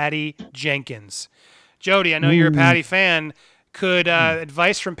from Patty Jenkins. Jody, I know you're a Patty fan. Could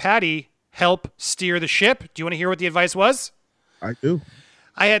advice from Patty help steer the ship? Do you want to hear what the advice was? I do.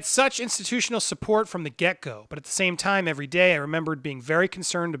 I had such institutional support from the get-go, but at the same time, every day I remembered being very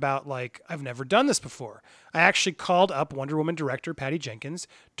concerned about, I've never done this before. I actually called up Wonder Woman director Patty Jenkins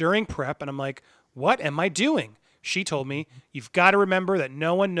during prep, and I'm like, what am I doing? She told me, you've got to remember that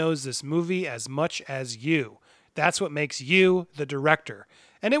no one knows this movie as much as you. That's what makes you the director.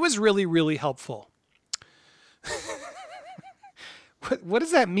 And it was really, really helpful. What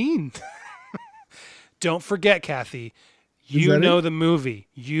does that mean? Don't forget, Kathy. You know the movie.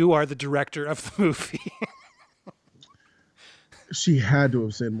 You are the director of the movie. She had to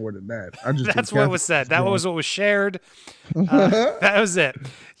have said more than that. That's what was said. That was what was shared. That was it.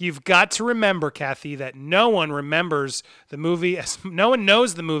 You've got to remember, Kathy, that no one knows the movie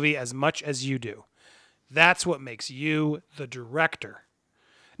as much as you do. That's what makes you the director.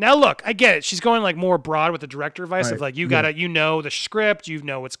 Now, look, I get it. She's going more broad with the director advice of you gotta, you know the script, you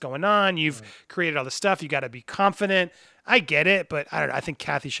know what's going on, you've created all the stuff, you got to be confident. I get it, but I don't know. I think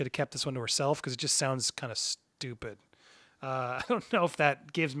Kathy should have kept this one to herself because it just sounds kind of stupid. I don't know if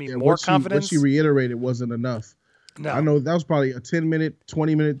that gives me more confidence. What she reiterated wasn't enough. No. I know that was probably a 10-minute,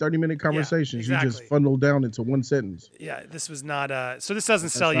 20-minute, 30-minute conversation. Yeah, exactly. You just funneled down into one sentence. Yeah, this was not so this doesn't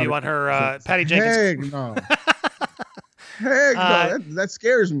sell you on her Patty Jenkins. Heck no. Heck no. That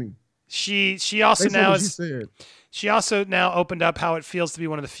scares me. She also now is. She also now opened up how it feels to be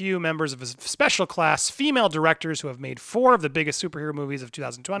one of the few members of a special class female directors who have made 4 of the biggest superhero movies of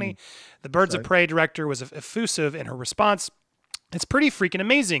 2020. The Birds of Prey director was effusive in her response. It's pretty freaking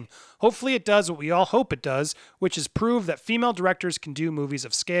amazing. Hopefully it does what we all hope it does, which is prove that female directors can do movies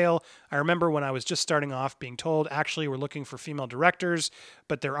of scale. I remember when I was just starting off being told, actually, we're looking for female directors,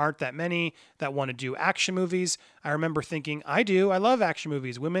 but there aren't that many that want to do action movies. I remember thinking, I love action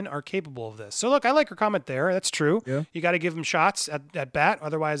movies. Women are capable of this. So look, I like her comment there. That's true. Yeah. You got to give them shots at bat.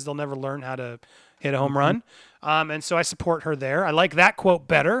 Otherwise, they'll never learn how to hit a home run. And so I support her there. I like that quote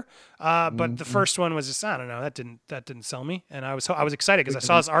better. But the Mm-hmm. first one was just, I don't know, that didn't sell me. And I was excited because I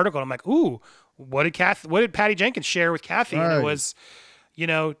saw this article and I'm like, ooh, what did Patty Jenkins share with Kathy? And it Right. was,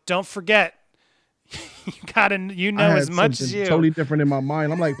 don't forget, you know I as had much something as you. totally different in my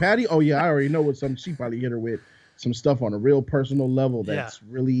mind. I'm like, Patty, oh yeah, I already know what she probably hit her with some stuff on a real personal level that's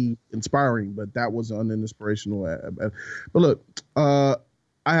really inspiring, but that was uninspirational. But look, I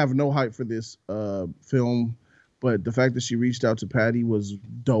have no hype for this film, but the fact that she reached out to Patty was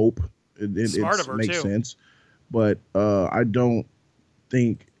dope. Smart of her, makes too. sense, but I don't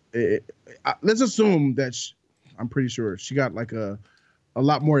think. Let's assume that I'm pretty sure she got like a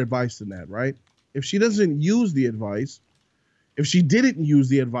lot more advice than that, right? If she doesn't use the advice, if she didn't use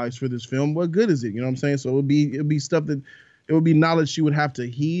the advice for this film, what good is it? You know what I'm saying? So it'd be stuff that it would be knowledge she would have to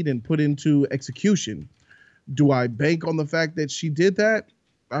heed and put into execution. Do I bank on the fact that she did that?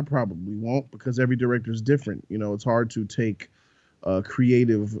 I probably won't, because every director is different. It's hard to take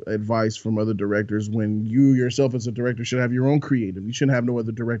creative advice from other directors when you yourself as a director should have your own creative. You shouldn't have no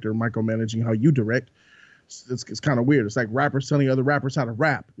other director micromanaging how you direct. It's kind of weird. It's like rappers telling other rappers how to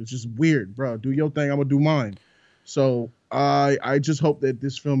rap. It's just weird, bro. Do your thing. I'm gonna do mine. So I just hope that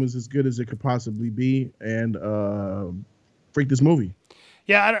this film is as good as it could possibly be, and freak this movie.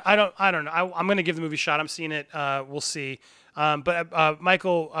 Yeah, I don't know. I'm going to give the movie a shot. I'm seeing it. We'll see. But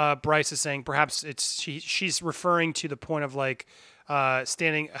Michael Bryce is saying perhaps she's referring to the point of like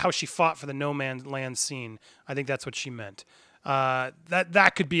standing how she fought for the no man's land scene. I think that's what she meant.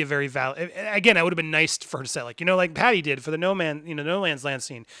 That could be a very valid. Again, it would have been nice for her to say like Patty did for the no man's land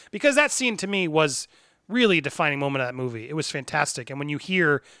scene, because that scene to me was really a defining moment of that movie. It was fantastic, and when you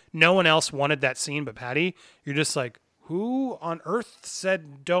hear no one else wanted that scene but Patty, you're just like, who on earth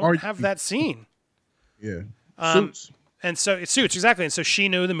said don't have that scene? Yeah. Suits. And so it Suits, exactly. And so she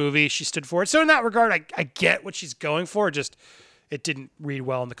knew the movie, she stood for it. So in that regard, I get what she's going for. Just it didn't read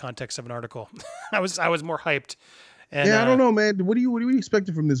well in the context of an article. I was more hyped. And, I don't know, man. What are you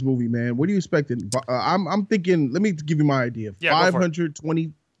expecting from this movie, man? What are you expecting? I'm thinking. Let me give you my idea. Yeah,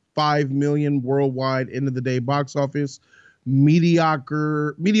 525 million worldwide end of the day box office.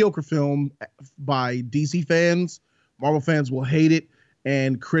 Mediocre film by DC fans. Marvel fans will hate it,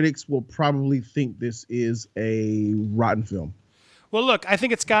 and critics will probably think this is a rotten film. Well, look, I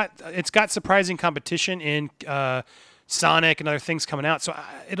think it's got surprising competition in Sonic and other things coming out. So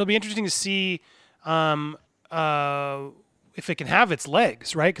it'll be interesting to see if it can have its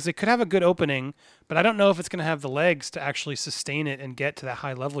legs, right? Because it could have a good opening, but I don't know if it's going to have the legs to actually sustain it and get to that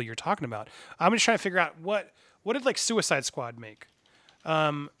high level you're talking about. I'm just trying to figure out what did like Suicide Squad make?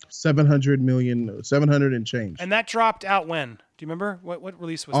 700 and change. And that dropped out when? Do you remember what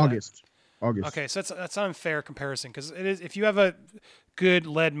release was August? that? August. Okay, so that's an unfair comparison, because it is, if you have a good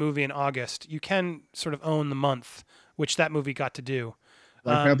lead movie in August, you can sort of own the month, which that movie got to do.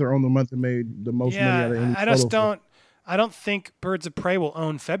 Black Panther owned the month and made the most money out of any. I don't think Birds of Prey will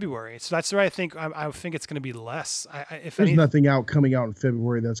own February, so that's why I think it's going to be less. There's nothing coming out in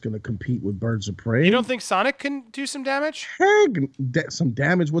February that's going to compete with Birds of Prey. You don't think Sonic can do some damage? Heck, some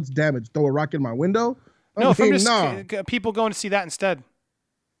damage. What's damage? Throw a rock in my window? No, people going to see that instead.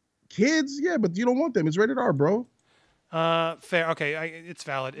 Kids, yeah, but you don't want them. It's rated R, bro. Fair. Okay, it's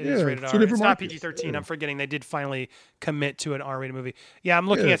valid. It is rated R. It's not PG-13. Yeah. I'm forgetting they did finally commit to an R-rated movie. Yeah, I'm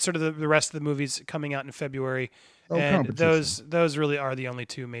looking at sort of the rest of the movies coming out in February, and those really are the only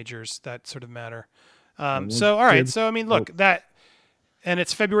two majors that sort of matter. So all right. So I mean, look and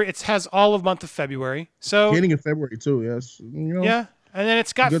it's February. It has all of month of February. So beginning of February too. Yes. Yeah. And then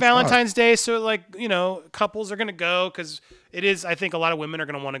it's got Valentine's Day, so like couples are gonna go because it is. I think a lot of women are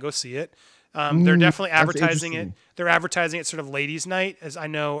gonna want to go see it. They're definitely advertising it. They're advertising it sort of ladies' night, as I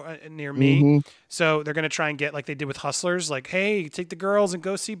know near me. Mm-hmm. So they're gonna try and get like they did with Hustlers, like, hey, take the girls and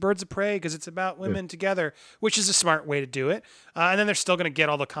go see Birds of Prey because it's about women together, which is a smart way to do it. And then they're still gonna get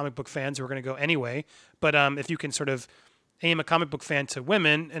all the comic book fans who are gonna go anyway. But if you can sort of aim a comic book fan to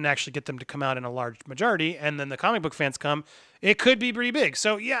women and actually get them to come out in a large majority, and then the comic book fans come, it could be pretty big.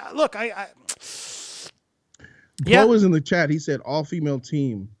 So yeah, look, Bo is in the chat. He said all female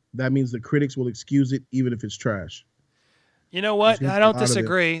team. That means the critics will excuse it even if it's trash. You know what? I don't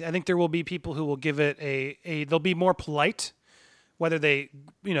disagree. I think there will be people who will give it they'll be more polite. Whether they,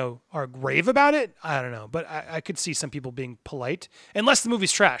 are grave about it, I don't know. But I could see some people being polite, unless the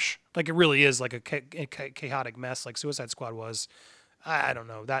movie's trash. Like it really is like a chaotic mess like Suicide Squad was. I don't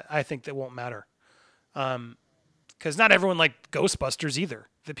know. That I think that won't matter. Because not everyone liked Ghostbusters either.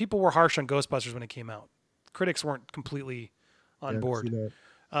 The people were harsh on Ghostbusters when it came out. Critics weren't completely on board.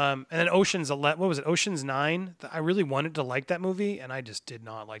 And then Ocean's 9. I really wanted to like that movie, and I just did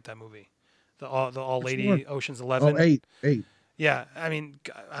not like that movie. the all Which lady one? Ocean's Oh, 11. eight. Yeah, I mean,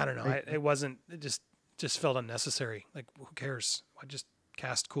 I don't know. Eight. It wasn't. It just felt unnecessary. Like, who cares? Why just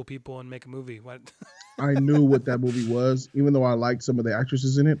cast cool people and make a movie? What? I knew what that movie was, even though I liked some of the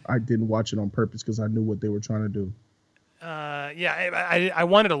actresses in it. I didn't watch it on purpose because I knew what they were trying to do. Yeah, I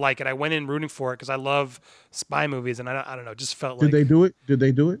wanted to like it. I went in rooting for it because I love spy movies, and I don't know, just felt Did like. they do it? Did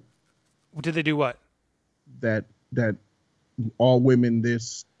they do it? Did they do what? That all women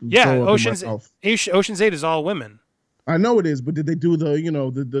this. Yeah, throw up in my Ocean's mouth. Ocean's 8 is all women. I know it is, but did they do the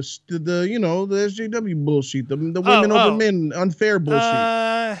the SJW bullshit, the women over men unfair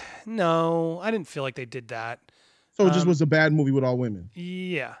bullshit? No, I didn't feel like they did that. So it just was a bad movie with all women.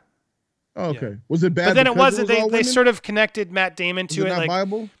 Yeah. Oh, okay. Yeah. Was it bad? But then it because wasn't. was all They women? sort of connected Matt Damon to Was it. not Like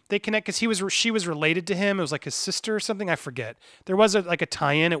viable? they connect because she was related to him. It was like his sister or something. I forget. There was a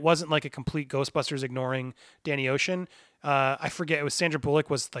tie-in. It wasn't like a complete Ghostbusters ignoring Danny Ocean. I forget. It was Sandra Bullock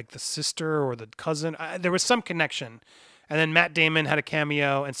was like the sister or the cousin. There was some connection. And then Matt Damon had a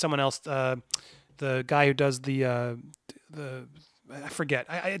cameo, and someone else, the guy who does the I forget.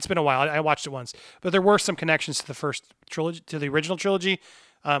 It's been a while. I watched it once, but there were some connections to the first trilogy, to the original trilogy.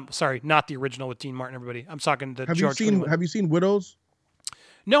 Sorry, not the original with Dean Martin. Everybody, I'm talking the George Clooney one. Have you seen Widows?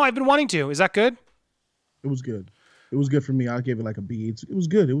 No, I've been wanting to. Is that good? It was good. It was good for me. I gave it like a B. It was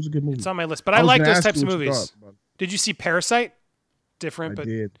good. It was a good movie. It's on my list, but I like was gonna those ask types you of what you movies. thought about it. Did you see Parasite? Different, I but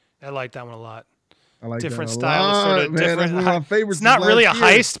did. I like that one a lot. I like Different that a style, lot, sort of man. different. That's one of my favorites. It's not since really a last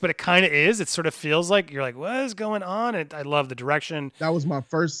year. heist, but it kind of is. It sort of feels like you're like, what is going on? And I love the direction. That was my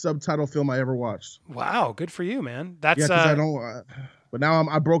first subtitle film I ever watched. Wow, good for you, man. That's Yeah, because I don't. But now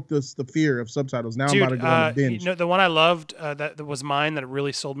I broke the fear of subtitles. Now dude, I'm about to go on a binge. you know, the one I loved that was mine that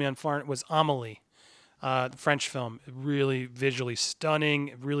really sold me on foreign was Amélie, the French film. Really visually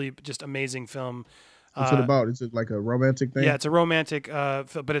stunning, really just amazing film. What's it about? Is it like a romantic thing? Yeah, it's a romantic,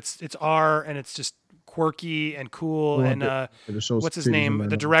 but it's R and it's just quirky and cool. And what's his name?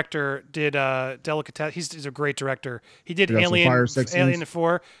 The director did Delicatessen. He's a great director. He did Alien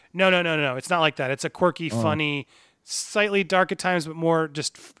 4. No. It's not like that. It's a quirky, funny, slightly dark at times, but more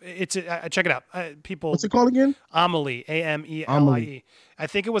just. It's check it out. People. What's it called again? Amélie. Amelie. I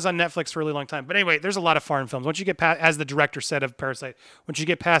think it was on Netflix for a really long time. But anyway, there's a lot of foreign films. Once you get past, as the director said of Parasite, once you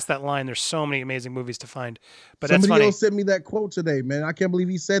get past that line, there's so many amazing movies to find. But Somebody that's funny. else sent me that quote today, man. I can't believe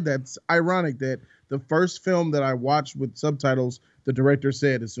he said that. It's ironic that the first film that I watched with subtitles, the director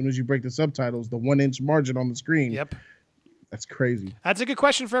said, as soon as you break the subtitles, the 1-inch margin on the screen. Yep. That's crazy. That's a good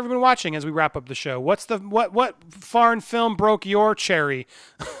question for everyone watching as we wrap up the show. What's the what foreign film broke your cherry?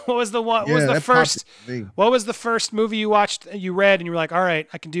 What was the one? What was the first movie you watched, you read, and you were like, all right,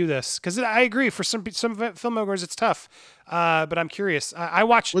 I can do this? Because I agree, for some filmmakers it's tough. But I'm curious. I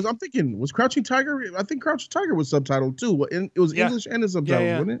watched. I'm thinking, was Crouching Tiger? I think Crouching Tiger was subtitled too. It was English and it's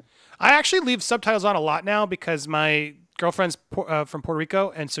subtitled, wasn't it? I actually leave subtitles on a lot now because my girlfriend's from Puerto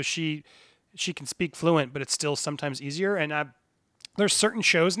Rico, and so she can speak fluent, but it's still sometimes easier. And there's certain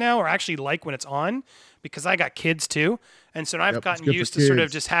shows now where I actually like when it's on because I got kids too. And so now I've gotten used to sort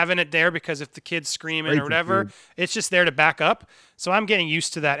of just having it there because if the kid's screaming or whatever, it's just there to back up. So I'm getting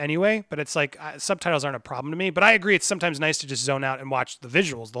used to that anyway, but it's like subtitles aren't a problem to me. But I agree, it's sometimes nice to just zone out and watch the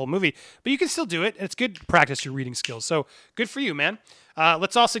visuals, the whole movie. But you can still do it, and it's good to practice your reading skills. So good for you, man.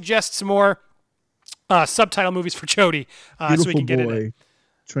 Let's all suggest some more subtitle movies for Jody so we can get it.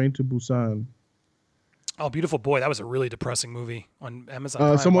 Train to Busan. Oh, Beautiful Boy. That was a really depressing movie on Amazon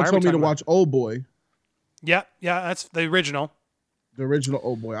Prime. Someone told me to watch Old Boy. Yeah, that's the original. The original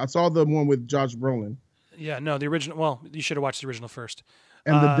Old Boy. I saw the one with Josh Brolin. Yeah, no, the original. Well, you should have watched the original first.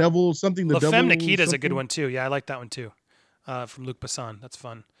 And the Devil, something. The La Devil. Femme Nikita is a good one too. Yeah, I like that one too. From Luc Besson. That's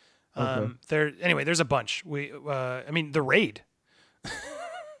fun. Anyway, there's a bunch. The Raid.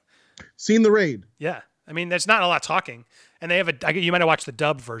 Seen The Raid. Yeah, I mean, there's not a lot talking, and they have you might have watched the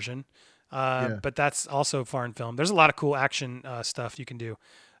dub version. But that's also foreign film. There's a lot of cool action stuff you can do.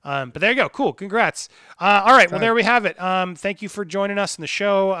 But there you go. Cool. Congrats. All right. Well, there we have it. Thank you for joining us in the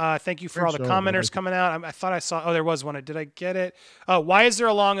show. Thank you for all the commenters coming out. I thought I saw. Oh, there was one. Did I get it? Why is there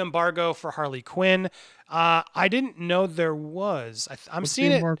a long embargo for Harley Quinn? I didn't know there was. I'm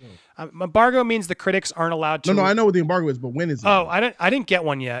seeing it. Embargo means the critics aren't allowed to. No, I know what the embargo is, but when is it? Oh, I didn't get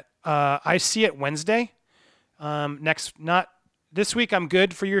one yet. I see it Wednesday. This week I'm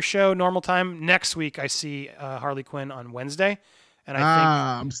good for your show, normal time. Next week I see Harley Quinn on Wednesday, and I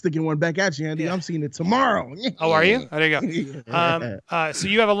think I'm sticking one back at you, Andy. Yeah. I'm seeing it tomorrow. Oh, are you? Oh, there you go. So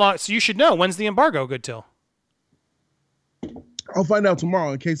you have a lot. So you should know, when's the embargo good till? I'll find out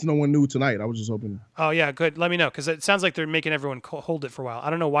tomorrow in case no one knew tonight. I was just hoping. Oh yeah, good. Let me know because it sounds like they're making everyone hold it for a while. I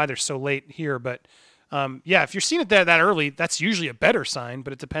don't know why they're so late here, but Yeah, if you're seeing it that early, that's usually a better sign,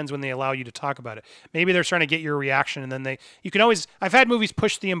 but it depends when they allow you to talk about it. Maybe they're trying to get your reaction, and then you can always, I've had movies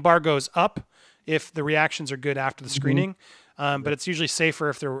push the embargoes up if the reactions are good after the screening, but it's usually safer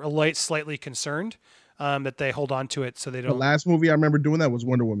if they're slightly concerned. That they hold on to it so they don't. The last movie I remember doing that was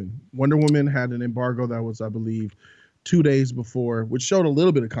Wonder Woman. Wonder Woman had an embargo that was, I believe, 2 days before, which showed a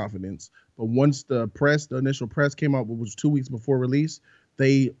little bit of confidence. But once the initial press came out, which was 2 weeks before release,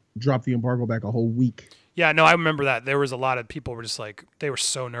 they dropped the embargo back a whole week. Yeah, no, I remember that. There was a lot of people were just like, they were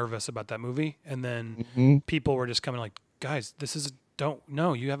so nervous about that movie. And then people were just coming like, guys,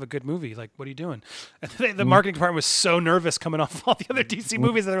 you have a good movie. Like, what are you doing? And the marketing department was so nervous coming off all the other DC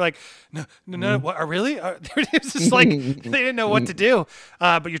movies that they're like, no, what, really? It was just like, they didn't know what to do.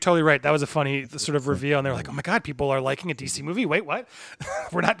 But you're totally right. That was a funny sort of reveal. And they're like, oh my God, people are liking a DC movie. Wait, what?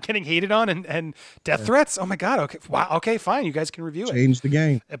 We're not getting hated on and death threats? Oh my God. Okay. Wow. Okay, fine. You guys can review it. Change the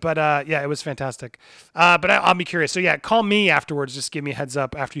game. But yeah, it was fantastic. But I'll be curious. So yeah, call me afterwards. Just give me a heads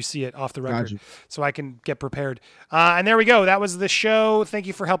up after you see it off the record so I can get prepared. And there we go. That was the show. Thank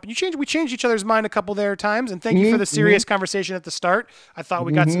you for helping. We changed each other's mind a couple there times, and thank you for the serious conversation at the start. I thought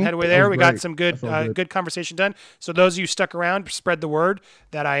we got some headway there. We got some good conversation done. So those of you stuck around, spread the word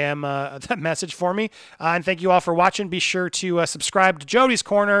that I am that message for me. And thank you all for watching. Be sure to subscribe to Jody's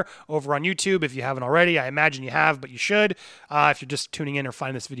Corner over on YouTube if you haven't already. I imagine you have, but you should. If you're just tuning in or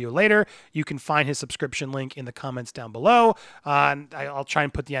finding this video later, you can find his subscription link in the comments down below. And I'll try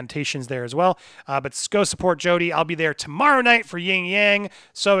and put the annotations there as well. But go support Jody. I'll be there tomorrow night for Yin Yang.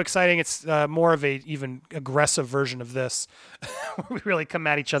 So exciting. It's more of a even aggressive version of this. We really come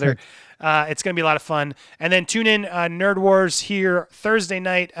at each other. It's going to be a lot of fun. And then tune in Nerd Wars here Thursday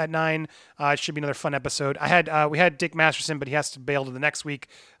night at 9. It should be another fun episode. We had Dick Masterson, but he has to bail to the next week.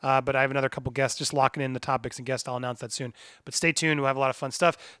 But I have another couple guests just locking in the topics and guests. I'll announce that soon. But stay tuned. We'll have a lot of fun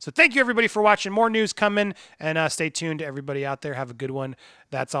stuff. So thank you, everybody, for watching. More news coming. And stay tuned to everybody out there. Have a good one.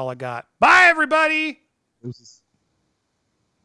 That's all I got. Bye, everybody. Deuces.